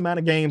the most amount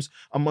of games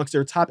amongst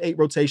their top 8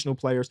 rotational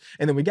players,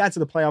 and then we got to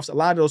the playoffs. A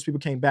lot of those people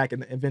came back,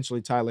 and eventually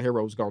Tyler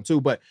Hero was gone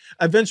too, but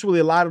eventually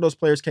a lot of those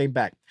players came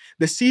back.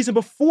 The season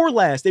before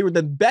last, they were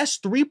the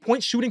best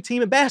three-point shooting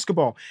team in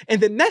basketball,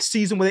 and the next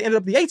season, when they ended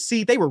up the 8th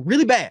seed, they were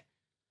really bad.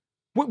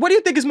 What do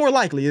you think is more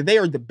likely? They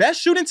are the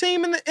best shooting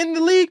team in the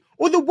league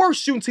or the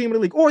worst shooting team in the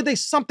league? Or are they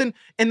something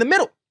in the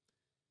middle?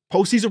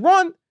 Postseason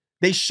run,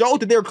 they showed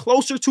that they're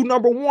closer to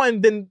number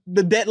one than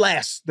the dead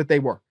last that they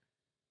were,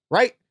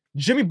 right?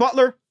 Jimmy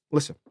Butler,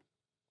 listen,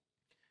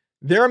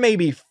 there are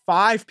maybe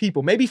 5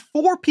 people, maybe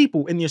 4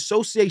 people in the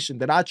association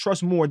that I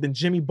trust more than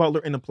Jimmy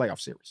Butler in the playoff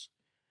series.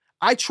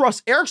 I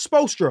trust Eric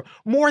Spoelstra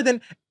more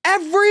than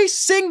every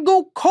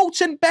single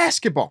coach in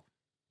basketball.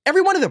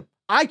 Every one of them.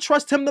 I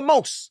trust him the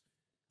most.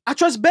 I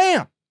trust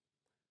Bam.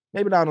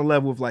 Maybe not on the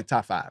level of like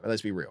top 5,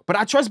 let's be real. But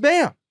I trust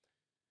Bam.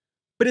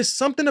 But it's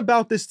something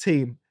about this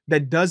team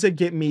that doesn't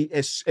get me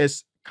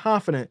as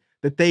confident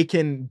that they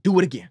can do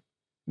it again.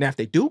 Now, if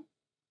they do,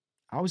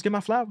 I always get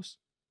my flowers.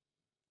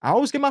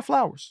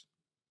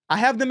 I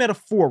have them at a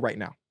 4 right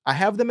now. I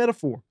have them at a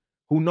 4.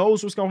 Who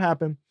knows what's going to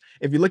happen?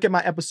 If you look at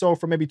my episode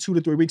from maybe 2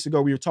 to 3 weeks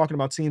ago, we were talking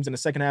about teams in the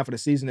second half of the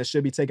season that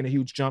should be taking a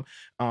huge jump.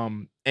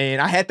 And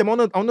I had them on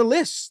the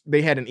list.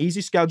 They had an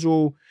easy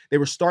schedule. They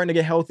were starting to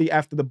get healthy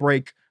after the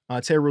break.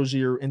 Terry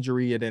Rozier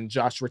injury and then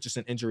Josh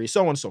Richardson injury,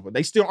 so on and so forth.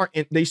 They still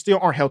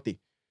aren't healthy.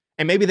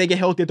 And maybe they get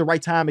healthy at the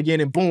right time again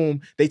and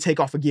boom, they take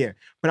off again.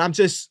 But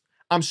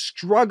I'm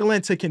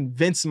struggling to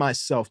convince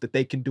myself that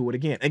they can do it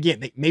again.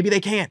 Maybe they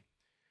can.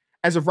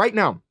 As of right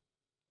now,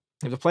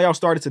 if the playoffs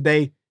started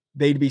today,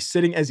 they'd be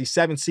sitting as the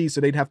 7th seed,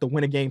 so they'd have to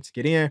win a game to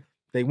get in.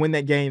 They win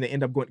that game, they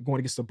end up going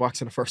against the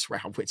Bucks in the first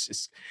round, which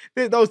is,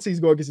 those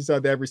teams go against each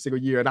other every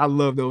single year, and I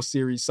love those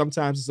series.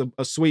 Sometimes it's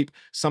a sweep,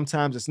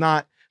 sometimes it's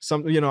not.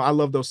 I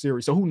love those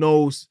series. So who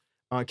knows?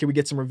 Can we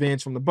get some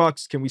revenge from the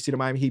Bucks? Can we see the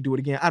Miami Heat do it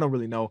again? I don't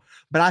really know,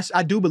 but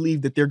I do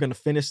believe that they're going to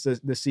finish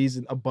the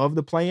season above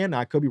the play-in.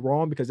 I could be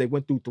wrong because they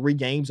went through 3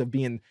 games of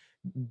being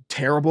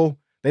terrible.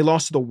 They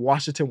lost to the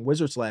Washington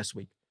Wizards last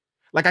week.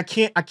 Like, I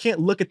can't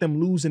look at them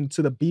losing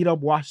to the beat-up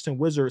Washington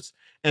Wizards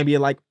and be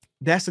like,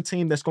 that's the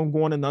team that's going to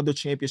go on another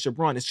championship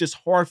run. It's just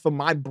hard for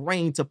my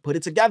brain to put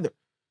it together.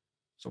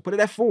 So put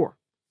it at 4.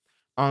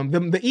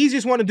 The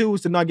easiest one to do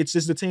is the Nuggets.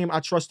 This is the team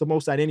I trust the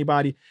most out of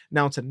anybody.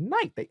 Now,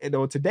 today,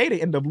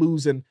 they end up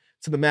losing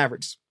to the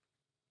Mavericks.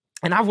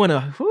 And I want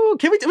to, we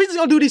just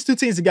going to do these 2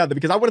 teams together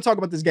because I want to talk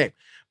about this game.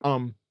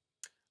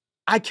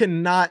 I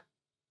cannot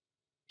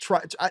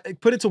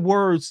put into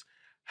words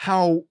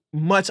how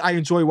much I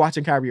enjoy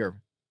watching Kyrie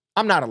Irving.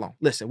 I'm not alone.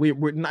 Listen, we're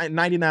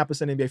 99%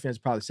 NBA fans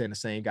are probably saying the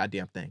same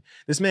goddamn thing.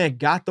 This man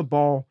got the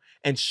ball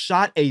and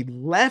shot a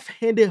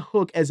left-handed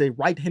hook as a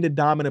right-handed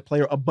dominant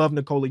player above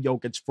Nikola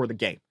Jokic for the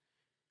game.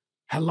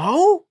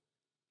 Hello?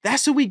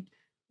 That's what we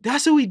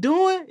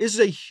doing? This is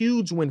a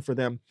huge win for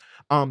them.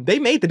 They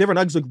made the Denver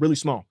Nuggets look really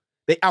small.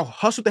 They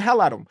out-hustled the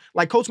hell out of them.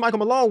 Like Coach Michael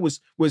Malone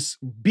was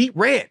beat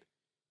red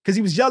because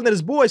he was yelling at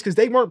his boys because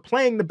they weren't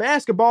playing the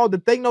basketball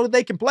that they know that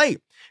they can play.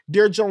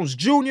 Derrick Jones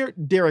Jr.,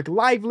 Derek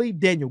Lively,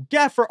 Daniel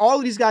Gafford, all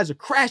of these guys are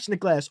crashing the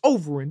glass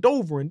over and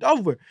over and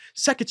over.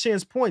 Second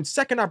chance points,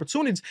 second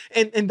opportunities,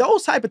 and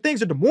those type of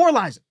things are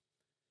demoralizing.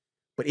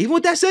 But even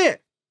with that said,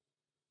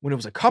 when it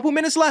was a couple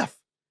minutes left,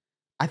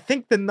 I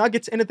think the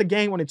Nuggets ended the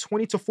game on a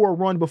 20-4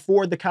 run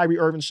before the Kyrie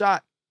Irving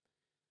shot.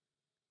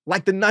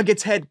 Like the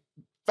Nuggets had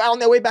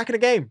found their way back in the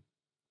game.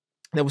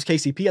 That was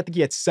KCP. I think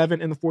he had 7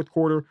 in the fourth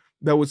quarter.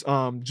 That was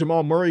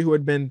Jamal Murray, who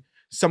had been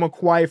somewhat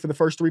quiet for the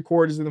first 3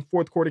 quarters, and the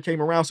fourth quarter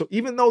came around. So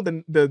even though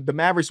the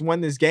Mavericks won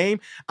this game,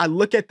 I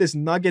look at this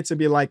Nuggets and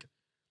be like,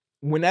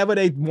 whenever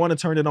they want to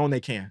turn it on,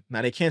 they can.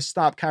 Now, they can't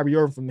stop Kyrie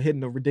Irving from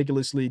hitting a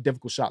ridiculously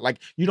difficult shot. Like,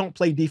 you don't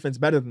play defense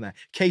better than that.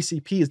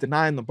 KCP is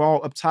denying the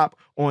ball up top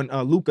on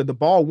Luka. The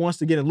ball wants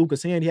to get in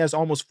Luka's hand. He has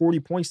almost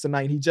 40 points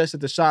tonight. He just hit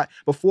the shot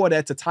before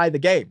that to tie the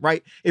game,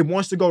 right? It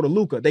wants to go to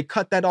Luka. They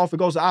cut that off. It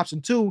goes to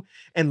option 2.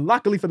 And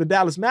luckily for the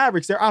Dallas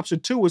Mavericks, their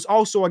option 2 is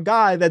also a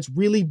guy that's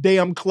really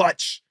damn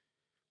clutch.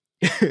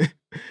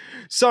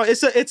 So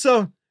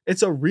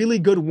it's a really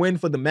good win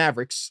for the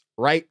Mavericks,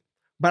 right?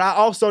 But I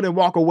also didn't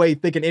walk away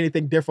thinking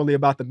anything differently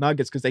about the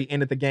Nuggets because they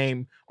ended the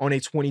game on a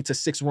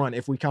 20-6 run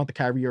if we count the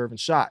Kyrie Irving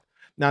shot.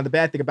 Now, the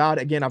bad thing about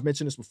it, again, I've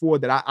mentioned this before,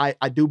 that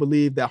I do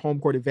believe that home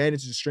court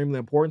advantage is extremely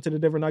important to the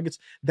Denver Nuggets.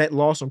 That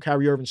loss on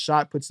Kyrie Irving's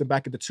shot puts them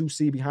back at the 2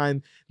 seed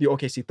behind the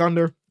OKC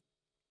Thunder.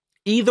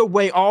 Either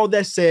way, all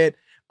that said,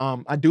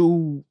 I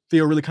do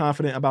feel really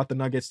confident about the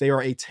Nuggets. They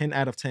are a 10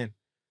 out of 10.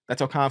 That's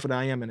how confident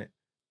I am in it.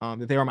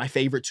 That they are my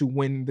favorite to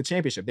win the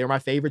championship. They're my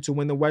favorite to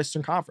win the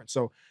Western Conference.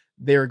 So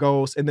there it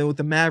goes. And then with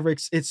the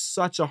Mavericks, it's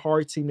such a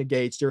hard team to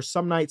gauge. There are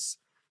some nights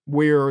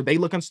where they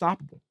look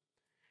unstoppable.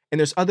 And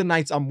there's other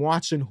nights I'm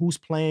watching who's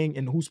playing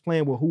and who's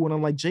playing with who. And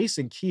I'm like,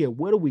 Jason Kidd,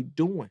 what are we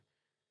doing?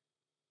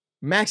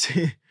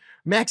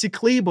 Maxi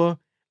Kleber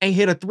ain't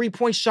hit a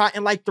 3-point shot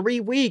in like 3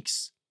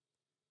 weeks.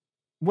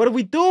 What are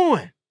we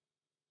doing?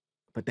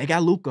 But they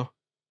got Luka,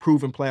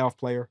 proven playoff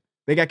player.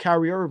 They got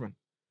Kyrie Irving,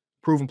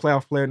 proven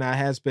playoff player. Now it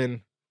has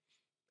been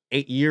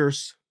 8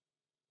 years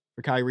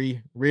for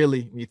Kyrie.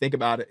 Really, when you think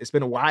about it, it's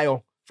been a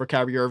while for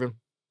Kyrie Irving.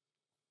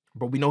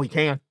 But we know he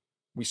can.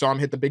 We saw him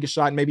hit the biggest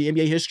shot in maybe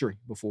NBA history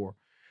before.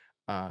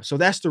 So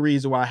that's the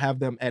reason why I have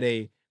them at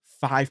a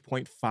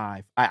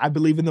 5.5. I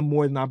believe in them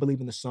more than I believe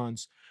in the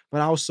Suns.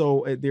 But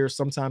also, there's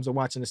sometimes I'm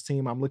watching this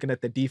team, I'm looking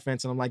at the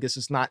defense, and I'm like, this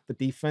is not the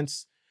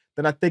defense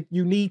that I think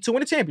you need to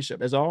win a championship,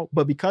 that's all.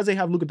 But because they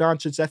have Luka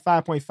Doncic at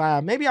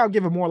 5.5, maybe I'll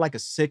give it more like a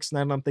 6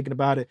 now that I'm thinking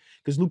about it,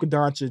 because Luka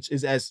Doncic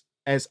is as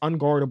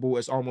unguardable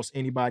as almost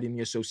anybody in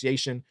the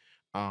association.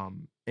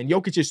 And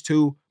Jokic is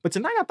too. But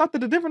tonight, I thought that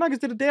the Denver Nuggets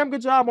did a damn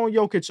good job on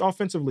Jokic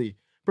offensively,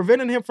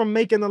 preventing him from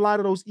making a lot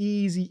of those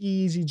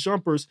easy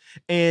jumpers.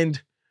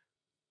 And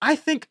I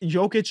think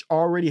Jokic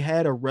already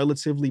had a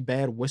relatively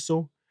bad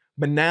whistle.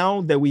 But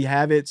now that we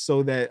have it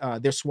so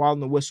that they're swallowing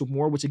the whistle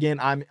more, which again,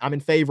 I'm in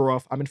favor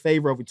of.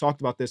 We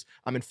talked about this.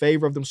 I'm in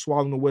favor of them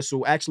swallowing the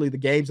whistle. Actually, the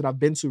games that I've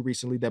been to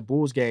recently, that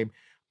Bulls game,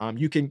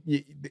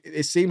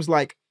 it seems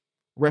like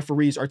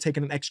referees are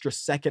taking an extra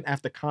second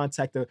after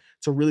contact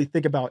to really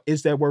think about,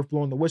 is that worth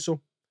blowing the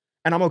whistle?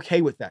 And I'm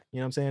okay with that. You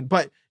know what I'm saying?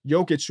 But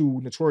Jokic, who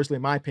notoriously,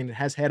 in my opinion,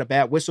 has had a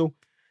bad whistle,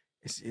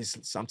 is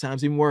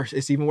sometimes even worse.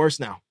 It's even worse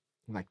now.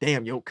 I'm like,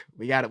 damn, Yoke,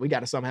 we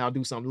gotta somehow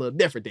do something a little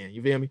different then.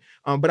 You feel me?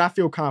 But I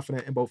feel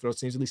confident in both of those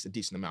teams, at least a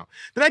decent amount.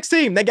 The next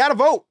team, they got a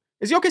vote,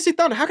 is the OKC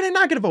Thunder. How can they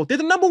not get a vote? They're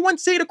the number 1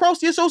 seed across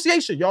the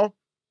association, y'all.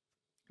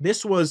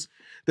 This was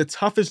the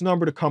toughest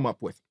number to come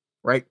up with,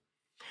 right?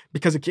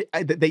 Because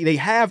they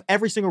have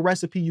every single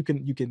recipe you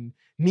can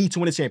need to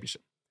win a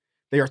championship.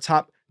 They are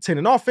top 10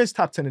 in offense,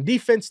 top 10 in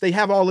defense. They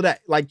have all of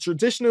that. Like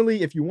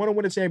traditionally, if you want to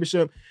win a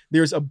championship,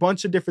 there's a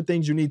bunch of different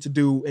things you need to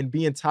do, and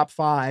being top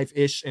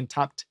 5-ish and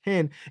top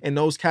 10 in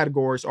those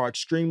categories are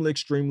extremely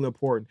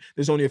important.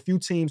 There's only a few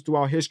teams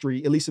throughout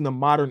history, at least in the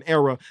modern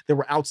era, that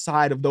were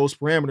outside of those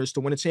parameters to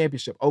win a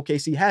championship.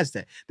 OKC has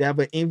that. They have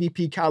an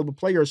MVP caliber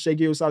player, Shai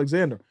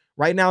Gilgeous-Alexander.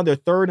 Right now, they're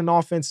 3rd in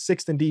offense,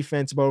 6th in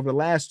defense, but over the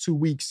last 2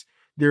 weeks,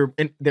 they're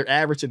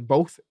average in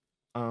both.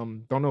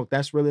 Don't know what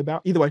that's really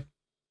about. Either way,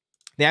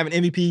 they have an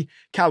MVP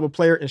caliber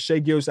player in Shai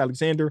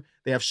Gilgeous-Alexander.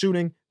 They have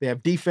shooting. They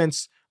have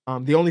defense.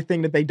 The only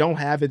thing that they don't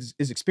have is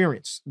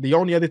experience. The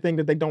only other thing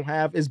that they don't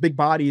have is big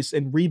bodies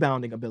and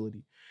rebounding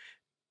ability.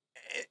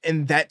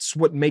 And that's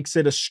what makes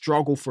it a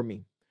struggle for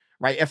me,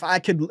 right? If I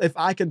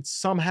could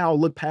somehow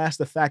look past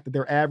the fact that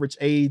their average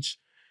age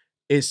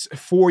is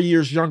 4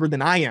 years younger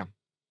than I am,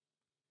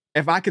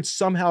 if I could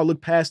somehow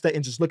look past that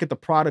and just look at the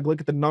product,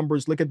 look at the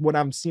numbers, look at what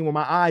I'm seeing with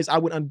my eyes, I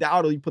would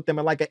undoubtedly put them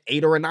at like an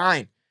 8 or a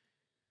 9.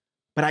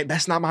 But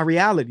that's not my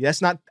reality.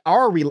 That's not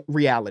our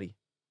reality.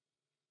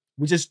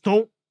 We just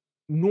don't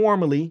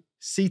normally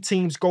see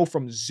teams go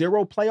from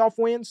 0 playoff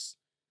wins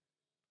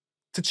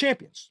to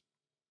champions.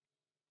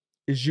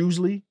 It's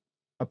usually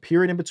a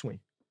period in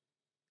between.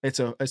 It's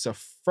a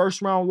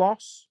first round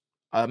loss,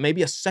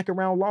 maybe a second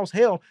round loss.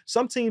 Hell,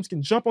 some teams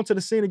can jump onto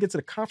the scene and get to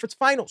the conference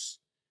finals.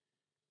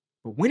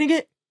 But winning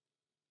it,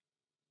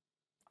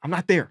 I'm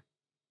not there.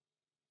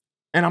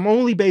 And I'm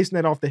only basing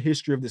that off the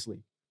history of this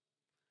league.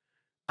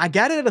 I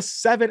got it at a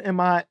 7 in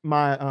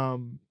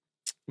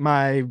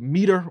my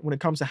meter when it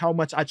comes to how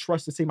much I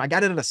trust the team. I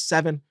got it at a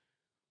 7,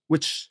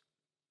 which,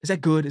 is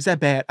that good? Is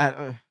that bad?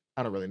 I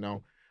don't really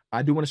know.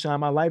 I do want to shine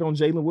my light on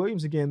Jalen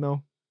Williams again,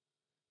 though.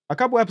 A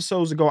couple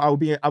episodes ago,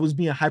 I was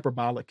being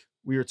hyperbolic.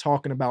 We were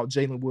talking about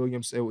Jalen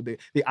Williams, the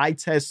eye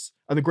test,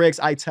 the Greg's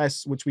eye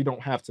test, which we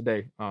don't have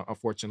today,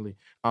 unfortunately.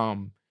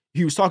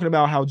 He was talking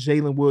about how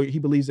he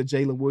believes that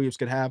Jalen Williams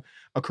could have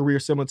a career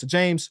similar to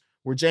James,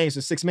 where James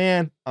is 6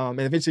 man,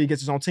 and eventually he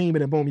gets his own team,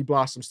 and then boom, he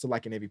blossoms to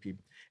like an MVP.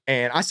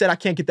 And I said I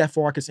can't get that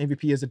far because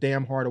MVP is a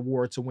damn hard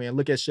award to win.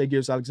 Look at Shai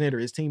Gilgeous-Alexander,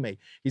 his teammate.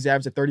 He's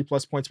averaging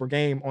 30+ points per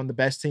game on the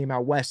best team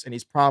out west, and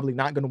he's probably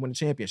not going to win the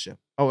championship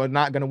or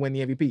not going to win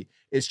the MVP.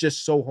 It's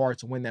just so hard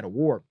to win that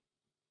award.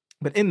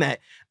 But in that,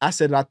 I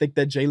said I think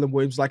that Jalen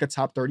Williams is like a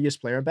top 30th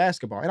player in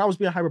basketball. And I was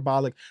being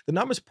hyperbolic. The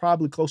number's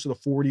probably closer to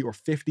 40 or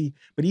 50,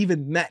 but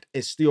even that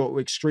is still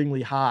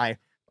extremely high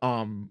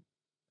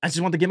I just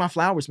want to give my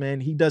flowers,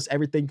 man. He does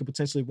everything you could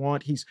potentially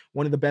want. He's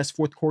one of the best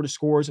fourth quarter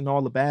scorers in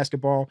all of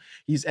basketball.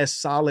 He's as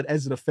solid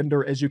as a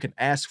defender as you can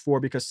ask for,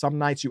 because some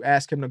nights you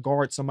ask him to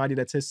guard somebody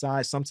that's his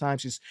size.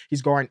 Sometimes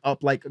he's guarding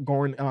up like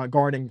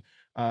guarding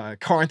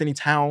Karl Anthony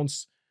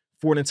Towns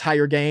for an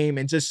entire game,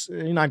 and just,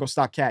 you're not going to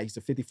stop Cat. He's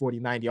a 50, 40,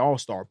 90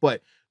 all-star,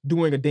 but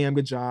doing a damn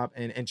good job.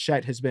 And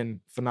Chet has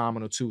been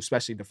phenomenal too,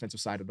 especially defensive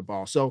side of the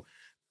ball. So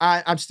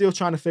I'm still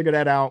trying to figure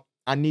that out.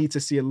 I need to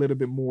see a little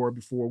bit more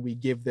before we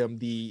give them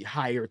the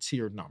higher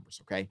tier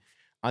numbers, okay?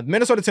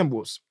 Minnesota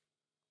Timberwolves,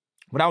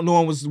 without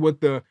knowing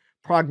what the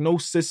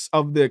prognosis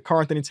of the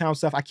Karl Anthony Towns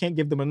stuff, I can't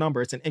give them a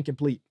number. It's an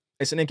incomplete.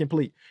 It's an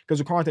incomplete. Because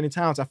with Karl Anthony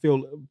Towns, I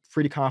feel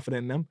pretty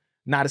confident in them.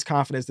 Not as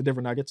confident as the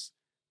Denver Nuggets.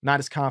 Not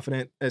as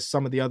confident as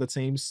some of the other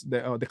teams,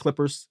 the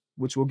Clippers,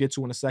 which we'll get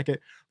to in a second.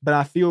 But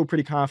I feel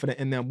pretty confident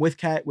in them. With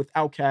Cat,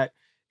 without Cat,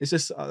 it's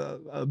just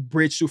a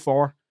bridge too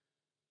far.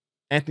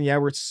 Anthony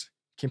Edwards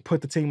can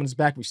put the team on his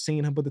back. We've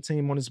seen him put the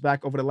team on his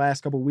back over the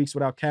last couple of weeks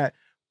without Cat,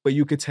 but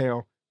you could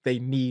tell they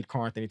need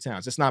Karl Anthony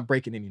Towns. It's not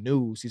breaking any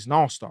news. He's an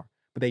all-star,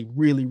 but they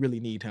really, really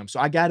need him. So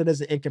I got it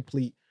as an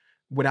incomplete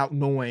without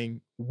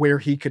knowing where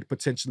he could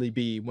potentially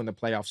be when the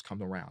playoffs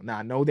come around. Now,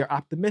 I know they're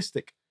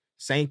optimistic.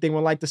 Same thing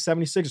with like the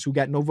 76ers, who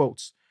got no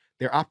votes.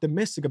 They're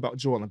optimistic about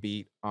Joel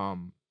Embiid,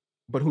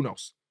 but who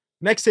knows?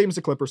 Next team is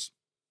the Clippers.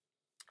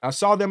 I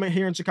saw them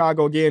here in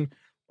Chicago again.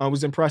 I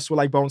was impressed with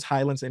like Bones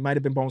Highlands. It might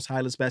have been Bones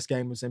Highlands' best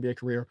game of his NBA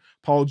career.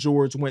 Paul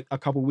George went a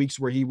couple weeks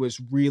where he was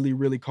really,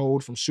 really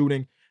cold from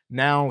shooting.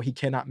 Now he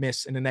cannot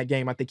miss. And in that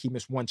game, I think he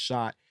missed one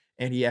shot,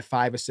 and he had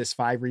 5 assists,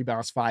 5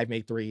 rebounds, 5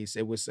 made threes.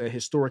 It was a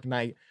historic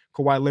night.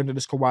 Kawhi Leonard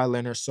is Kawhi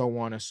Leonard, so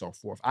on and so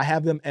forth. I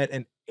have them at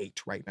an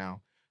 8 right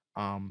now.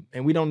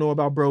 And we don't know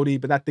about Brody,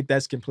 but I think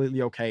that's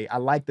completely okay. I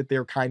like that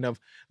they're kind of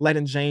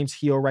letting James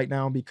heal right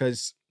now,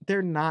 because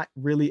they're not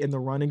really in the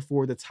running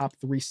for the top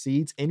 3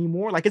 seeds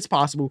anymore. Like, it's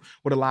possible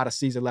with a lot of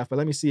season left, but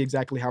let me see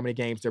exactly how many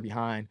games they're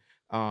behind.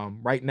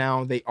 Right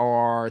now they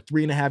are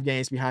 3.5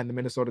 games behind the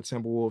Minnesota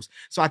Timberwolves.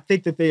 So I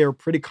think that they are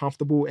pretty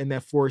comfortable in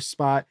that 4th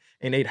spot,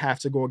 and they'd have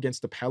to go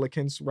against the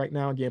Pelicans right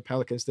now. Again,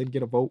 Pelicans didn't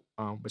get a vote,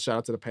 but shout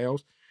out to the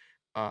Pels.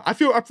 I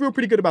feel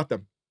pretty good about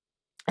them.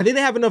 I think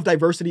they have enough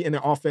diversity in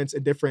their offense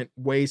in different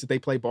ways that they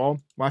play ball.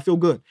 Well, I feel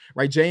good,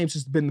 right? James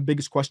has been the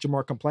biggest question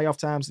mark come playoff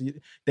times.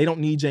 They don't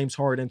need James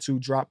Harden to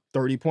drop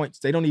 30 points.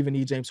 They don't even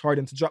need James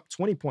Harden to drop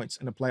 20 points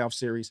in the playoff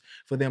series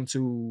for them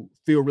to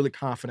feel really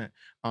confident.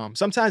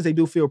 Sometimes they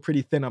do feel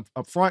pretty thin up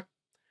front,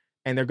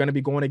 and they're going to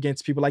be going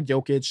against people like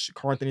Jokic,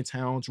 Karl Anthony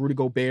Towns, Rudy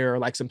Gobert,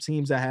 like some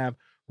teams that have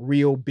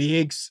real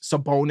bigs,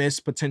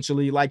 Sabonis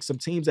potentially, like some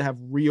teams that have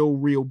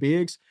real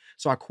bigs.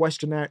 So I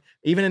question that.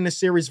 Even in the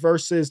series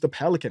versus the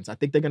Pelicans, I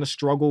think they're going to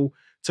struggle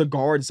to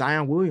guard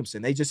Zion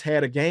Williamson. They just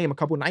had a game a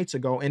couple nights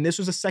ago, and this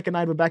was the second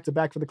night of a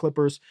back-to-back for the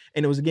Clippers,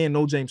 and it was, again,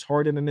 no James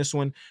Harden in this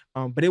one.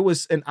 But it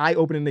was an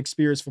eye-opening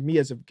experience for me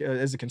as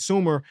a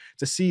consumer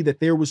to see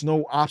that there was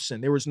no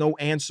option. There was no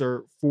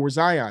answer for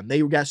Zion.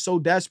 They got so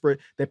desperate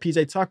that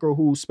PJ Tucker,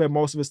 who spent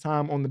most of his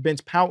time on the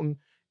bench pouting,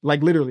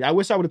 like literally, I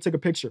wish I would have took a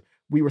picture.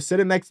 We were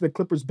sitting next to the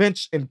Clippers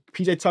bench, and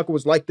PJ Tucker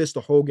was like this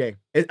the whole game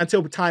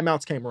until the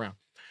timeouts came around.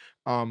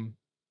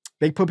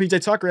 They put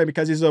PJ Tucker in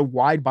because he's a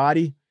wide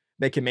body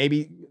that can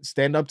maybe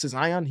stand up to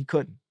Zion. He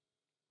couldn't,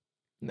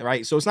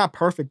 right? So it's not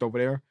perfect over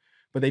there,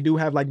 but they do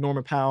have like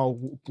Norman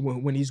Powell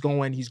when he's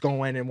going,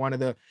 and one of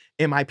the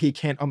the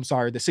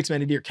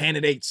 6-man of the year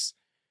candidates.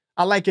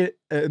 I like it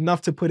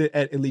enough to put it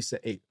at least an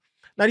 8.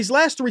 Now, these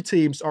last 3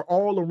 teams are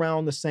all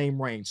around the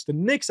same range. The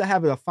Knicks, I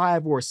have a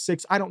 5 or a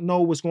 6. I don't know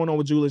what's going on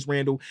with Julius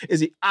Randle. Is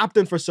he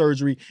opting for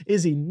surgery?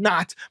 Is he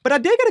not? But I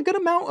did get a good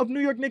amount of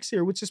New York Knicks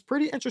here, which is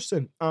pretty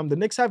interesting. The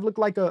Knicks have looked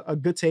like a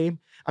good team.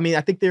 I mean,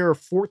 I think they're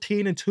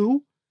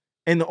 14-2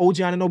 in the OG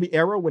Anunoby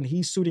era when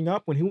he's suiting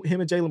up, when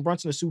him and Jalen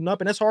Brunson are suiting up,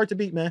 and that's hard to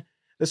beat, man.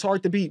 That's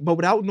hard to beat. But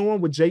without knowing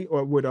what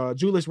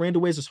Julius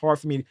Randle is, it's hard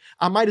for me.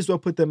 I might as well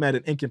put them at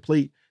an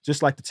incomplete,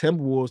 just like the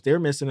Timberwolves. They're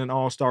missing an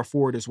all-star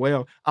forward as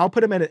well. I'll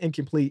put them at an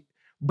incomplete.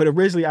 But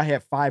originally I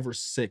had 5 or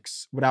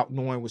 6 without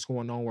knowing what's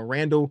going on.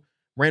 When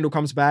Randle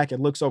comes back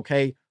and looks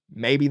okay,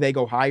 maybe they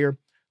go higher.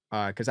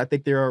 Because I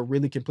think they're a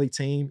really complete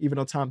team. Even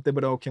though Tom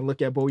Thibodeau can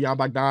look at Bojan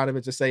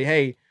Bogdanovic and say,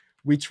 hey,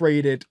 we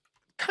traded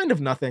kind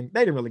of nothing.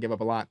 They didn't really give up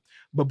a lot.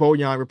 But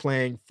Bojan were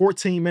playing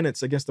 14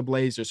 minutes against the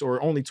Blazers,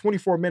 or only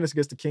 24 minutes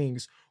against the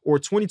Kings, or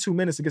 22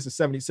 minutes against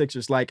the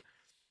 76ers. Like,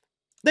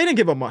 they didn't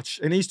give up much.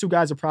 And these 2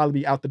 guys will probably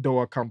be out the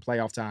door come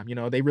playoff time. You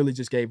know, they really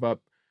just gave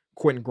up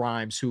Quentin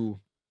Grimes, who...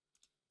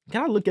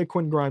 Can I look at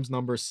Quentin Grimes'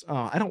 numbers?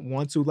 I don't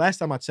want to. Last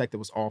time I checked, it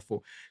was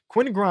awful.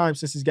 Quentin Grimes,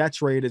 since he's got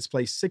traded, has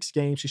played 6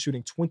 games. He's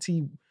shooting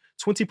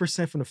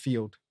 20% from the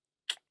field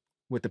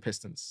with the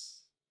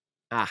Pistons.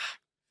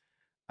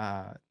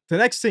 The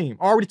next team,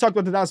 already talked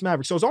about the Dallas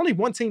Mavericks. So there's only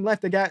one team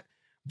left that got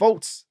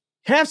votes.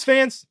 Cavs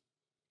fans,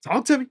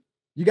 talk to me.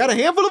 You got a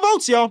handful of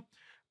votes, y'all.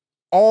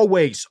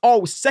 Always,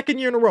 2nd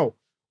year in a row,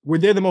 where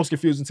they're the most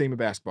confusing team in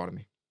basketball to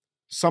me.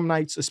 Some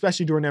nights,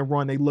 especially during that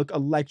run, they look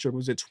electric.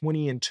 Was it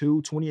 20-2,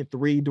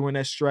 20-3 during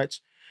that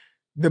stretch?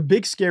 The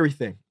big scary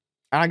thing,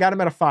 and I got them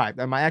at a 5.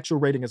 And my actual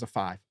rating is a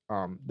 5.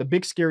 The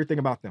big scary thing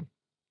about them,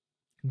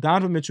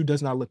 Donovan Mitchell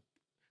does not look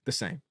the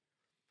same.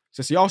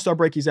 Since the All-Star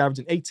break, he's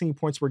averaging 18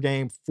 points per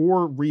game,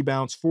 4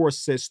 rebounds, 4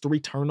 assists, 3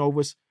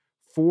 turnovers,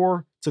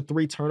 4 to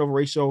 3 turnover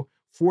ratio,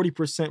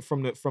 40%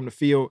 from the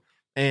field.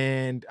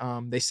 And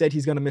they said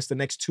he's going to miss the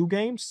next 2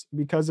 games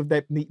because of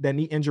that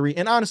knee injury.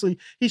 And honestly,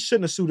 he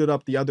shouldn't have suited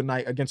up the other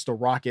night against the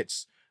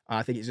Rockets.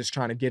 I think he's just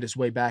trying to get his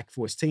way back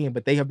for his team.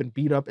 But they have been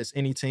beat up as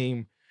any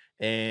team.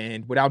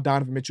 And without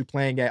Donovan Mitchell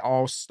playing at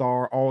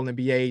All-Star,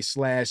 All-NBA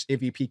 /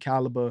 MVP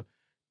caliber,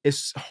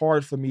 it's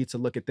hard for me to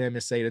look at them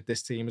and say that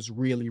this team is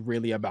really,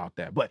 really about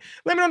that. But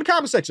let me know in the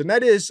comment section.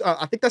 That is,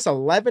 I think that's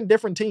 11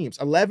 different teams.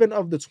 11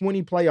 of the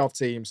 20 playoff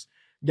teams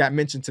got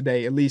mentioned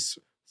today, at least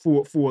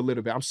for a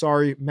little bit. I'm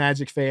sorry,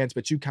 Magic fans,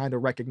 but you kind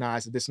of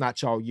recognize that this is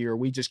not y'all year.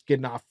 We just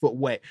getting our foot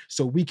wet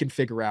so we can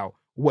figure out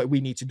what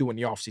we need to do in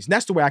the offseason.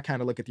 That's the way I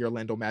kind of look at the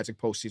Orlando Magic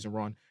postseason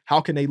run.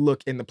 How can they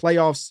look in the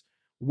playoffs?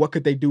 What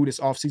could they do this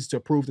offseason to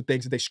improve the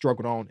things that they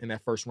struggled on in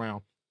that first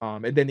round?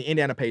 And then the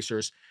Indiana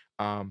Pacers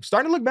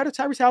starting to look better.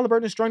 Tyrese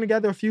Halliburton has strung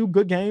together a few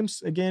good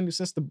games. Again,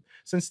 since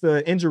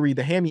the injury,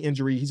 the hammy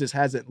injury, he just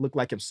hasn't looked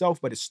like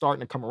himself, but it's starting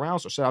to come around.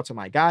 So shout out to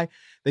my guy.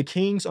 The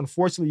Kings,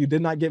 unfortunately, you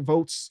did not get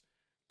votes.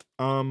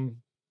 I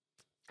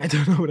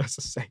don't know what else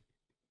to say.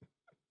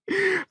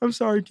 I'm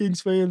sorry,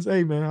 Kings fans.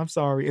 Hey, man, I'm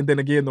sorry. And then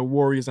again, the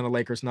Warriors and the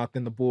Lakers,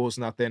 nothing. The Bulls,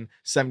 nothing.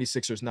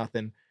 76ers,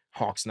 nothing.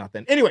 Hawks,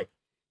 nothing. Anyway,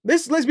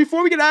 let's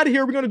before we get out of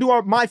here, we're going to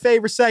do my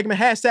favorite segment,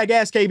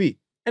 #AskKB.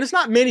 And it's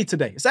not many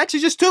today. It's actually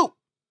just 2.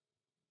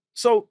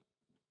 So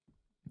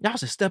y'all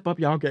should step up.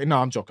 Y'all get. No,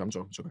 I'm joking.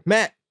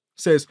 Matt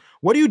says,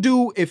 what do you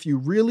do if you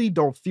really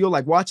don't feel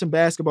like watching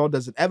basketball?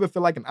 Does it ever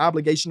feel like an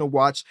obligation to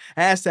watch?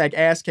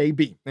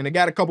 #AskKB. And it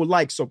got a couple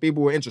likes, so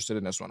people were interested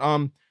in this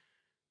one.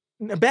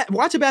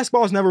 Watching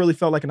basketball has never really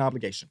felt like an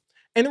obligation.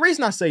 And the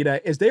reason I say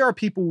that is there are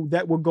people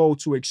that will go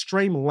to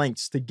extreme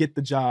lengths to get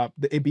the job,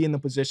 to be in the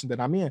position that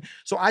I'm in.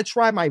 So I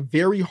try my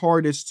very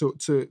hardest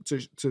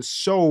to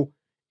show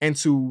and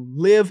to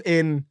live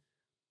in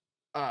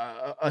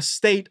a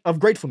state of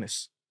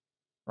gratefulness,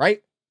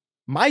 right?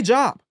 My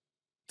job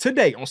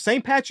today on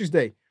St. Patrick's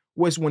Day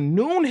was when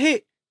noon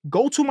hit,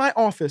 go to my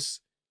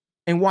office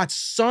and watch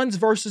Suns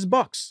versus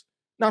Bucks.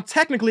 Now,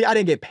 technically, I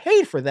didn't get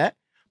paid for that,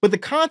 but the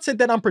content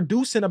that I'm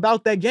producing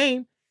about that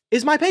game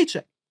is my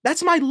paycheck.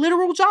 That's my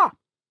literal job,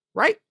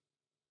 right?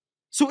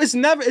 So it's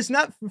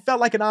not felt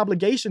like an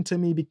obligation to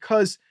me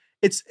because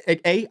it's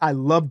A, I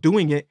love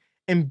doing it,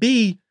 and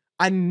B,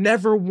 I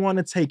never want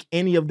to take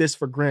any of this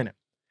for granted.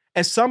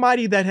 As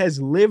somebody that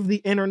has lived the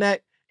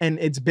internet and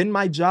it's been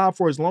my job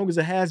for as long as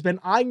it has been,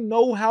 I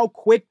know how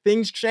quick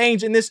things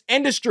change in this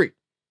industry.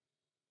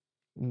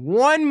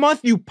 1 month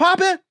you pop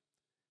it,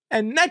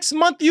 and next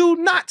month you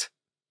not.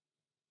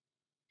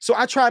 So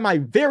I try my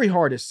very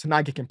hardest to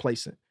not get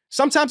complacent.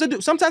 Sometimes I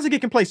do. Sometimes I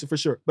get complacent for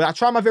sure, but I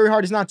try my very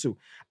hardest not to.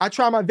 I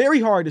try my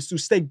very hardest to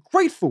stay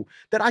grateful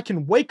that I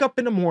can wake up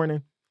in the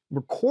morning,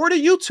 record a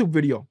YouTube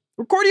video,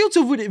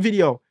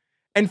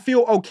 and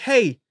feel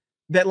okay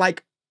that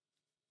like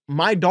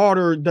my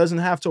daughter doesn't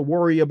have to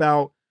worry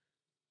about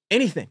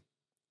anything.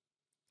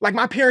 Like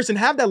my parents didn't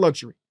have that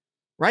luxury,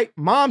 right?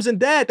 Moms and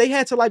dad, they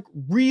had to like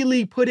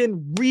really put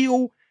in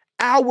real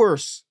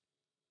hours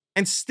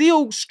and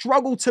still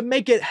struggle to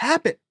make it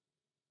happen.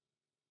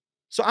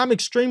 So I'm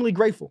extremely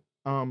grateful.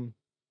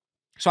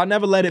 So I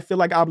never let it feel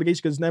like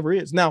obligation because it never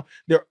is. Now,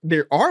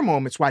 there are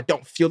moments where I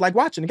don't feel like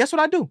watching. And guess what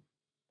I do?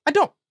 I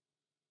don't.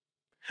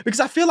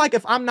 Because I feel like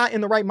if I'm not in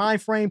the right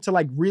mind frame to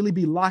like really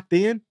be locked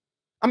in,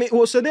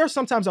 so there are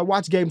sometimes I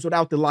watch games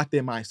without the locked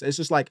in mindset. It's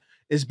just like,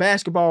 it's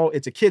basketball,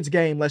 it's a kid's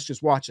game, let's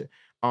just watch it.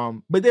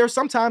 But there are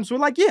some times where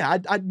like, yeah,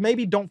 I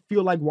maybe don't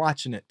feel like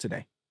watching it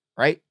today,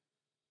 right?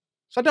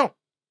 So I don't.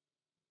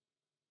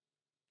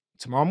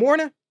 Tomorrow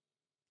morning,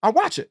 I'll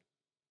watch it.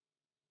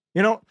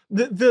 You know,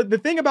 the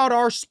thing about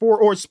our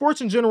sport or sports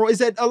in general is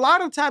that a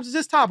lot of times it's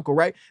just topical,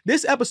 right?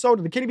 This episode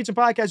of the Kenny Beecham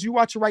podcast, you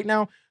watch it right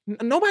now,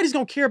 nobody's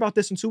going to care about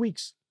this in 2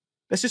 weeks.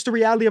 That's just the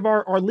reality of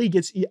our league.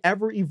 It's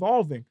ever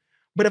evolving.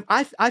 But if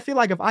I feel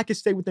like if I could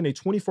stay within a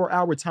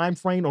 24-hour time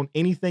frame on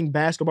anything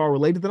basketball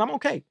related, then I'm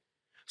okay.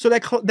 So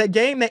that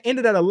game that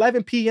ended at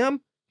 11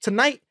 p.m.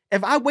 tonight,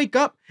 if I wake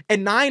up at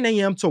 9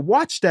 a.m. to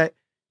watch that,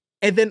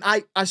 and then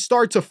I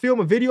start to film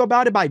a video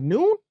about it by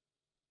noon,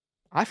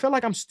 I feel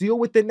like I'm still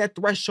within that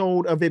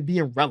threshold of it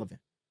being relevant,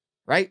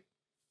 right?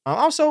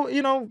 Also,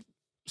 you know,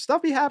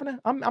 stuff be happening.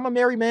 I'm a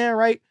married man,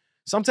 right?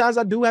 Sometimes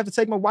I do have to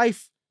take my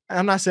wife.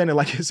 I'm not saying it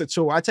like it's a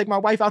chore. I take my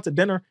wife out to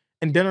dinner,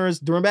 and dinner is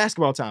during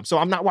basketball time. So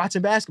I'm not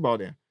watching basketball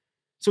then.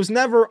 So it's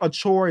never a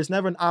chore. It's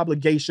never an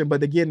obligation.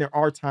 But again, there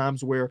are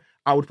times where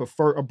I would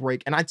prefer a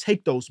break, and I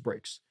take those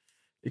breaks.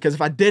 Because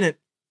if I didn't,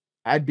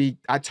 I'd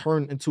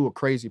turn into a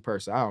crazy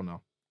person. I don't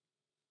know.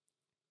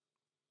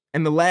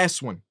 And the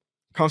last one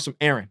comes from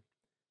Aaron.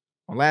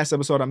 On last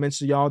episode, I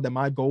mentioned to y'all that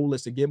my goal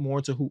is to get more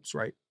into hoops,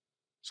 right?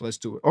 So let's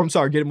do it. Oh, I'm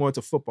sorry, get more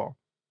into football.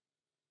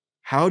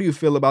 How do you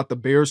feel about the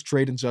Bears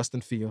trading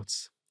Justin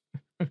Fields?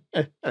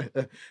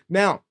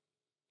 Now,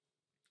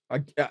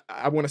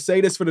 I want to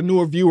say this for the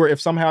newer viewer.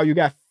 If somehow you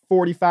got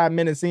 45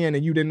 minutes in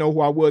and you didn't know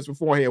who I was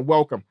beforehand,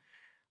 welcome.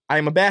 I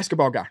am a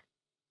basketball guy.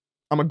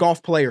 I'm a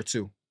golf player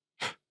too.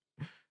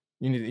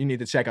 You need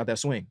to check out that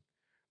swing.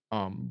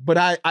 But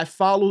I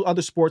follow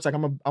other sports. Like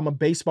I'm a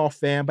baseball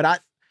fan, but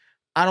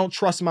I don't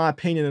trust my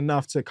opinion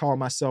enough to call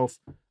myself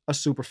a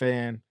super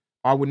fan.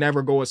 I would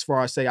never go as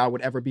far as say I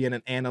would ever be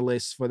an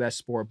analyst for that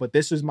sport. But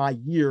this is my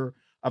year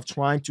of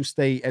trying to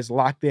stay as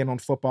locked in on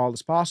football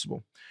as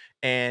possible.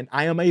 And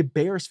I am a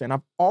Bears fan.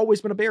 I've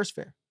always been a Bears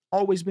fan.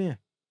 Always been.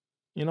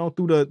 You know,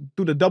 through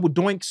the double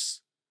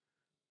doinks,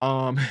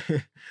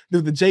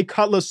 through the Jay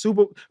Cutler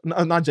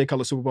not Jay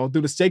Cutler Super Bowl,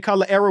 through the Jay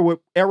Cutler era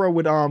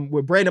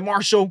with Brandon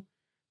Marshall,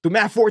 through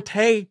Matt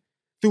Forte,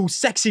 through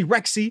Sexy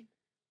Rexy,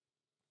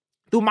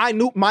 through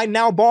my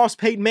now boss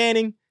Peyton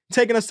Manning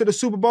taking us to the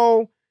Super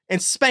Bowl and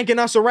spanking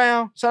us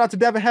around. Shout out to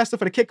Devin Hester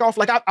for the kickoff.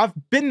 Like I've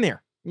been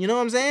there. You know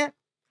what I'm saying?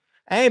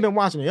 I ain't been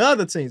watching the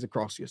other teams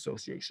across the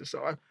association.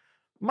 So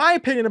my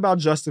opinion about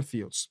Justin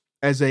Fields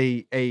as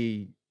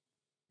a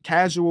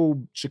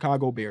casual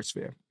Chicago Bears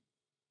fan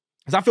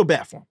is I feel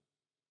bad for him.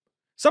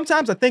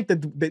 Sometimes I think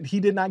that he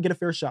did not get a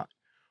fair shot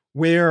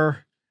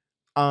where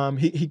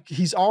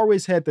he's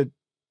always had to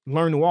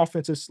learn new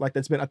offenses. Like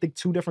that's been, I think,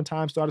 2 different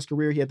times throughout his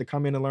career, he had to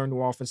come in and learn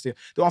new offense. The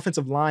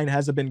offensive line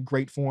hasn't been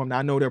great for him. Now,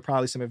 I know there are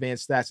probably some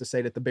advanced stats to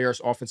say that the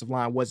Bears offensive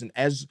line wasn't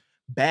as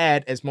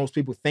bad as most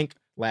people think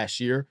last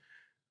year,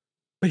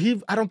 but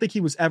I don't think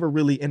he was ever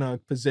really in a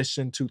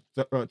position to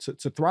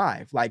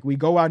thrive. Like we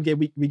go out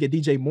and we get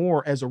DJ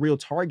Moore as a real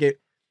target,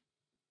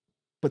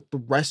 but the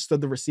rest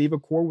of the receiver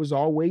core was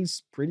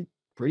always pretty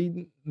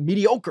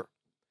mediocre.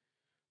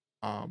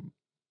 I'm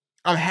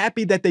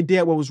happy that they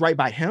did what was right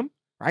by him,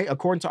 right?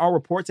 According to our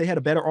reports, they had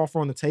a better offer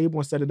on the table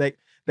instead of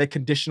that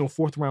conditional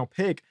 4th round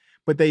pick.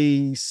 But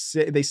they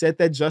said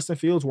that Justin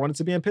Fields wanted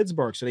to be in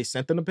Pittsburgh, so they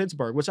sent him to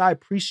Pittsburgh, which I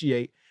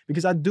appreciate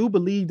because I do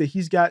believe that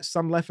he's got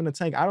some left in the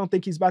tank. I don't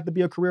think he's about to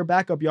be a career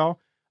backup, y'all.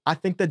 I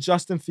think that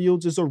Justin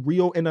Fields is a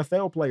real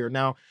NFL player.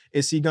 Now,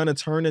 is he going to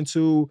turn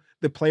into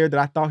the player that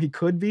I thought he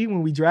could be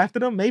when we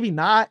drafted him? Maybe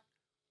not.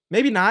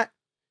 Maybe not.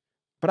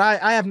 But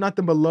I have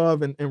nothing but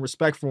love and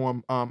respect for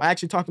him. I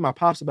actually talked to my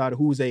pops about it,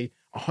 who's a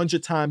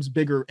 100 times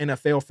bigger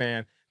NFL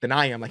fan than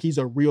I am. Like, he's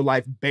a real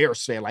life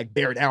Bears fan, like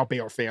Bear Down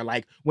Bear fan.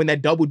 Like, when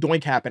that double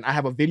doink happened, I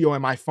have a video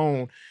on my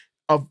phone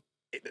of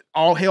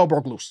all hell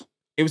broke loose.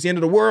 It was the end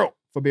of the world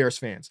for Bears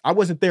fans. I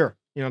wasn't there,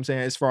 you know what I'm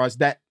saying, as far as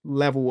that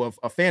level of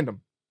fandom.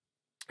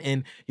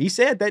 And he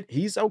said that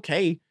he's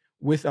okay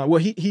with,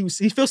 he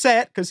feels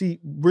sad because he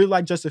really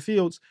liked Justin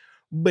Fields,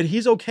 but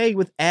he's okay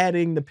with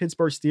adding the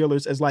Pittsburgh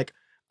Steelers as like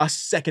a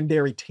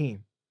secondary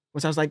team,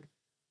 which I was like,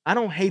 I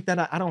don't hate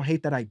that. I don't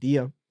hate that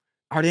idea.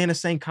 Are they in the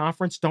same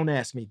conference? Don't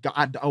ask me.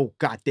 God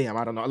damn,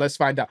 I don't know. Let's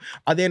find out.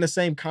 Are they in the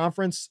same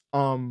conference?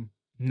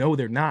 No,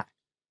 they're not.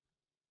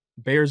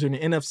 Bears are in the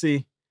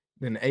NFC,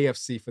 then the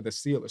AFC for the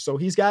Steelers. So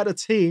he's got a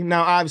team.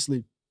 Now,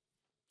 obviously,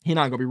 he's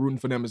not going to be rooting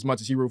for them as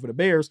much as he rooted for the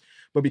Bears,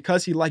 but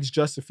because he likes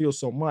Justin Fields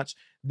so much,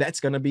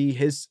 that's going to be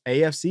his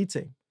AFC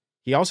team.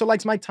 He also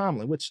likes Mike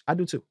Tomlin, which I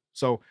do too.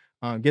 So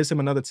gives him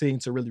another team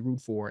to really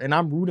root for. And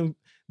I'm rooting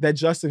that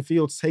Justin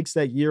Fields takes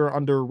that year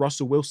under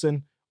Russell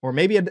Wilson, or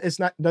maybe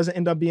doesn't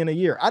end up being a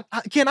year. I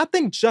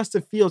think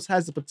Justin Fields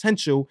has the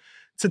potential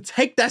to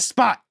take that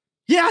spot.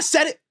 Yeah, I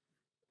said it.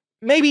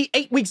 Maybe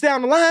 8 weeks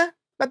down the line,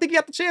 I think he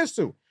got the chance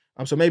to.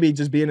 So maybe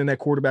just being in that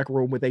quarterback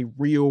room with a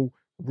real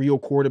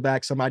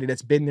quarterback, somebody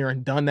that's been there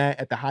and done that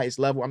at the highest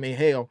level. I mean,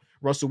 hell,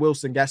 Russell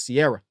Wilson got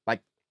Sierra.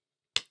 Like,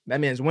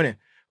 that man's winning.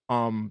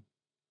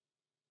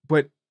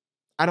 But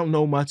I don't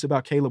know much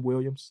about Caleb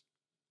Williams.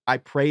 I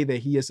pray that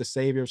he is the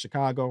savior of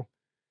Chicago,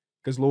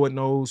 because Lord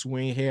knows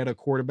we ain't had a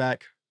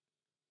quarterback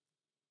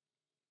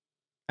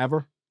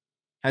ever.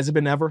 Has it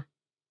been ever?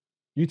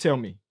 You tell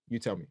me. You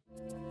tell me.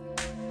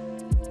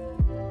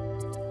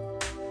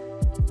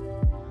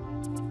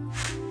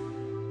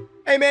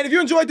 Hey, man, if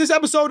you enjoyed this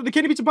episode of the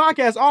Kenny Beecham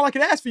Podcast, all I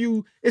can ask for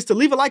you is to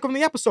leave a like on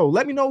the episode.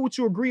 Let me know what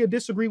you agree or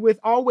disagree with.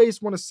 I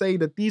always want to say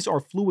that these are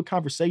fluid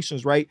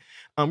conversations, right?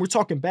 We're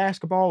talking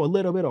basketball, a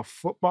little bit of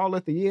football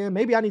at the end.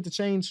 Maybe I need to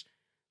change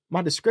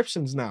my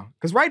descriptions now,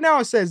 because right now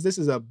it says this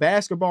is a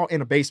basketball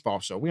and a baseball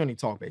show. We don't need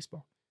to talk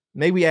baseball.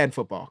 Maybe add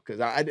football, because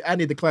I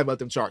need to climb up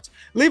them charts.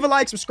 Leave a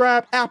like,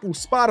 subscribe, Apple,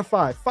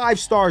 Spotify, 5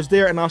 stars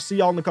there, and I'll see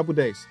y'all in a couple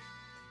days.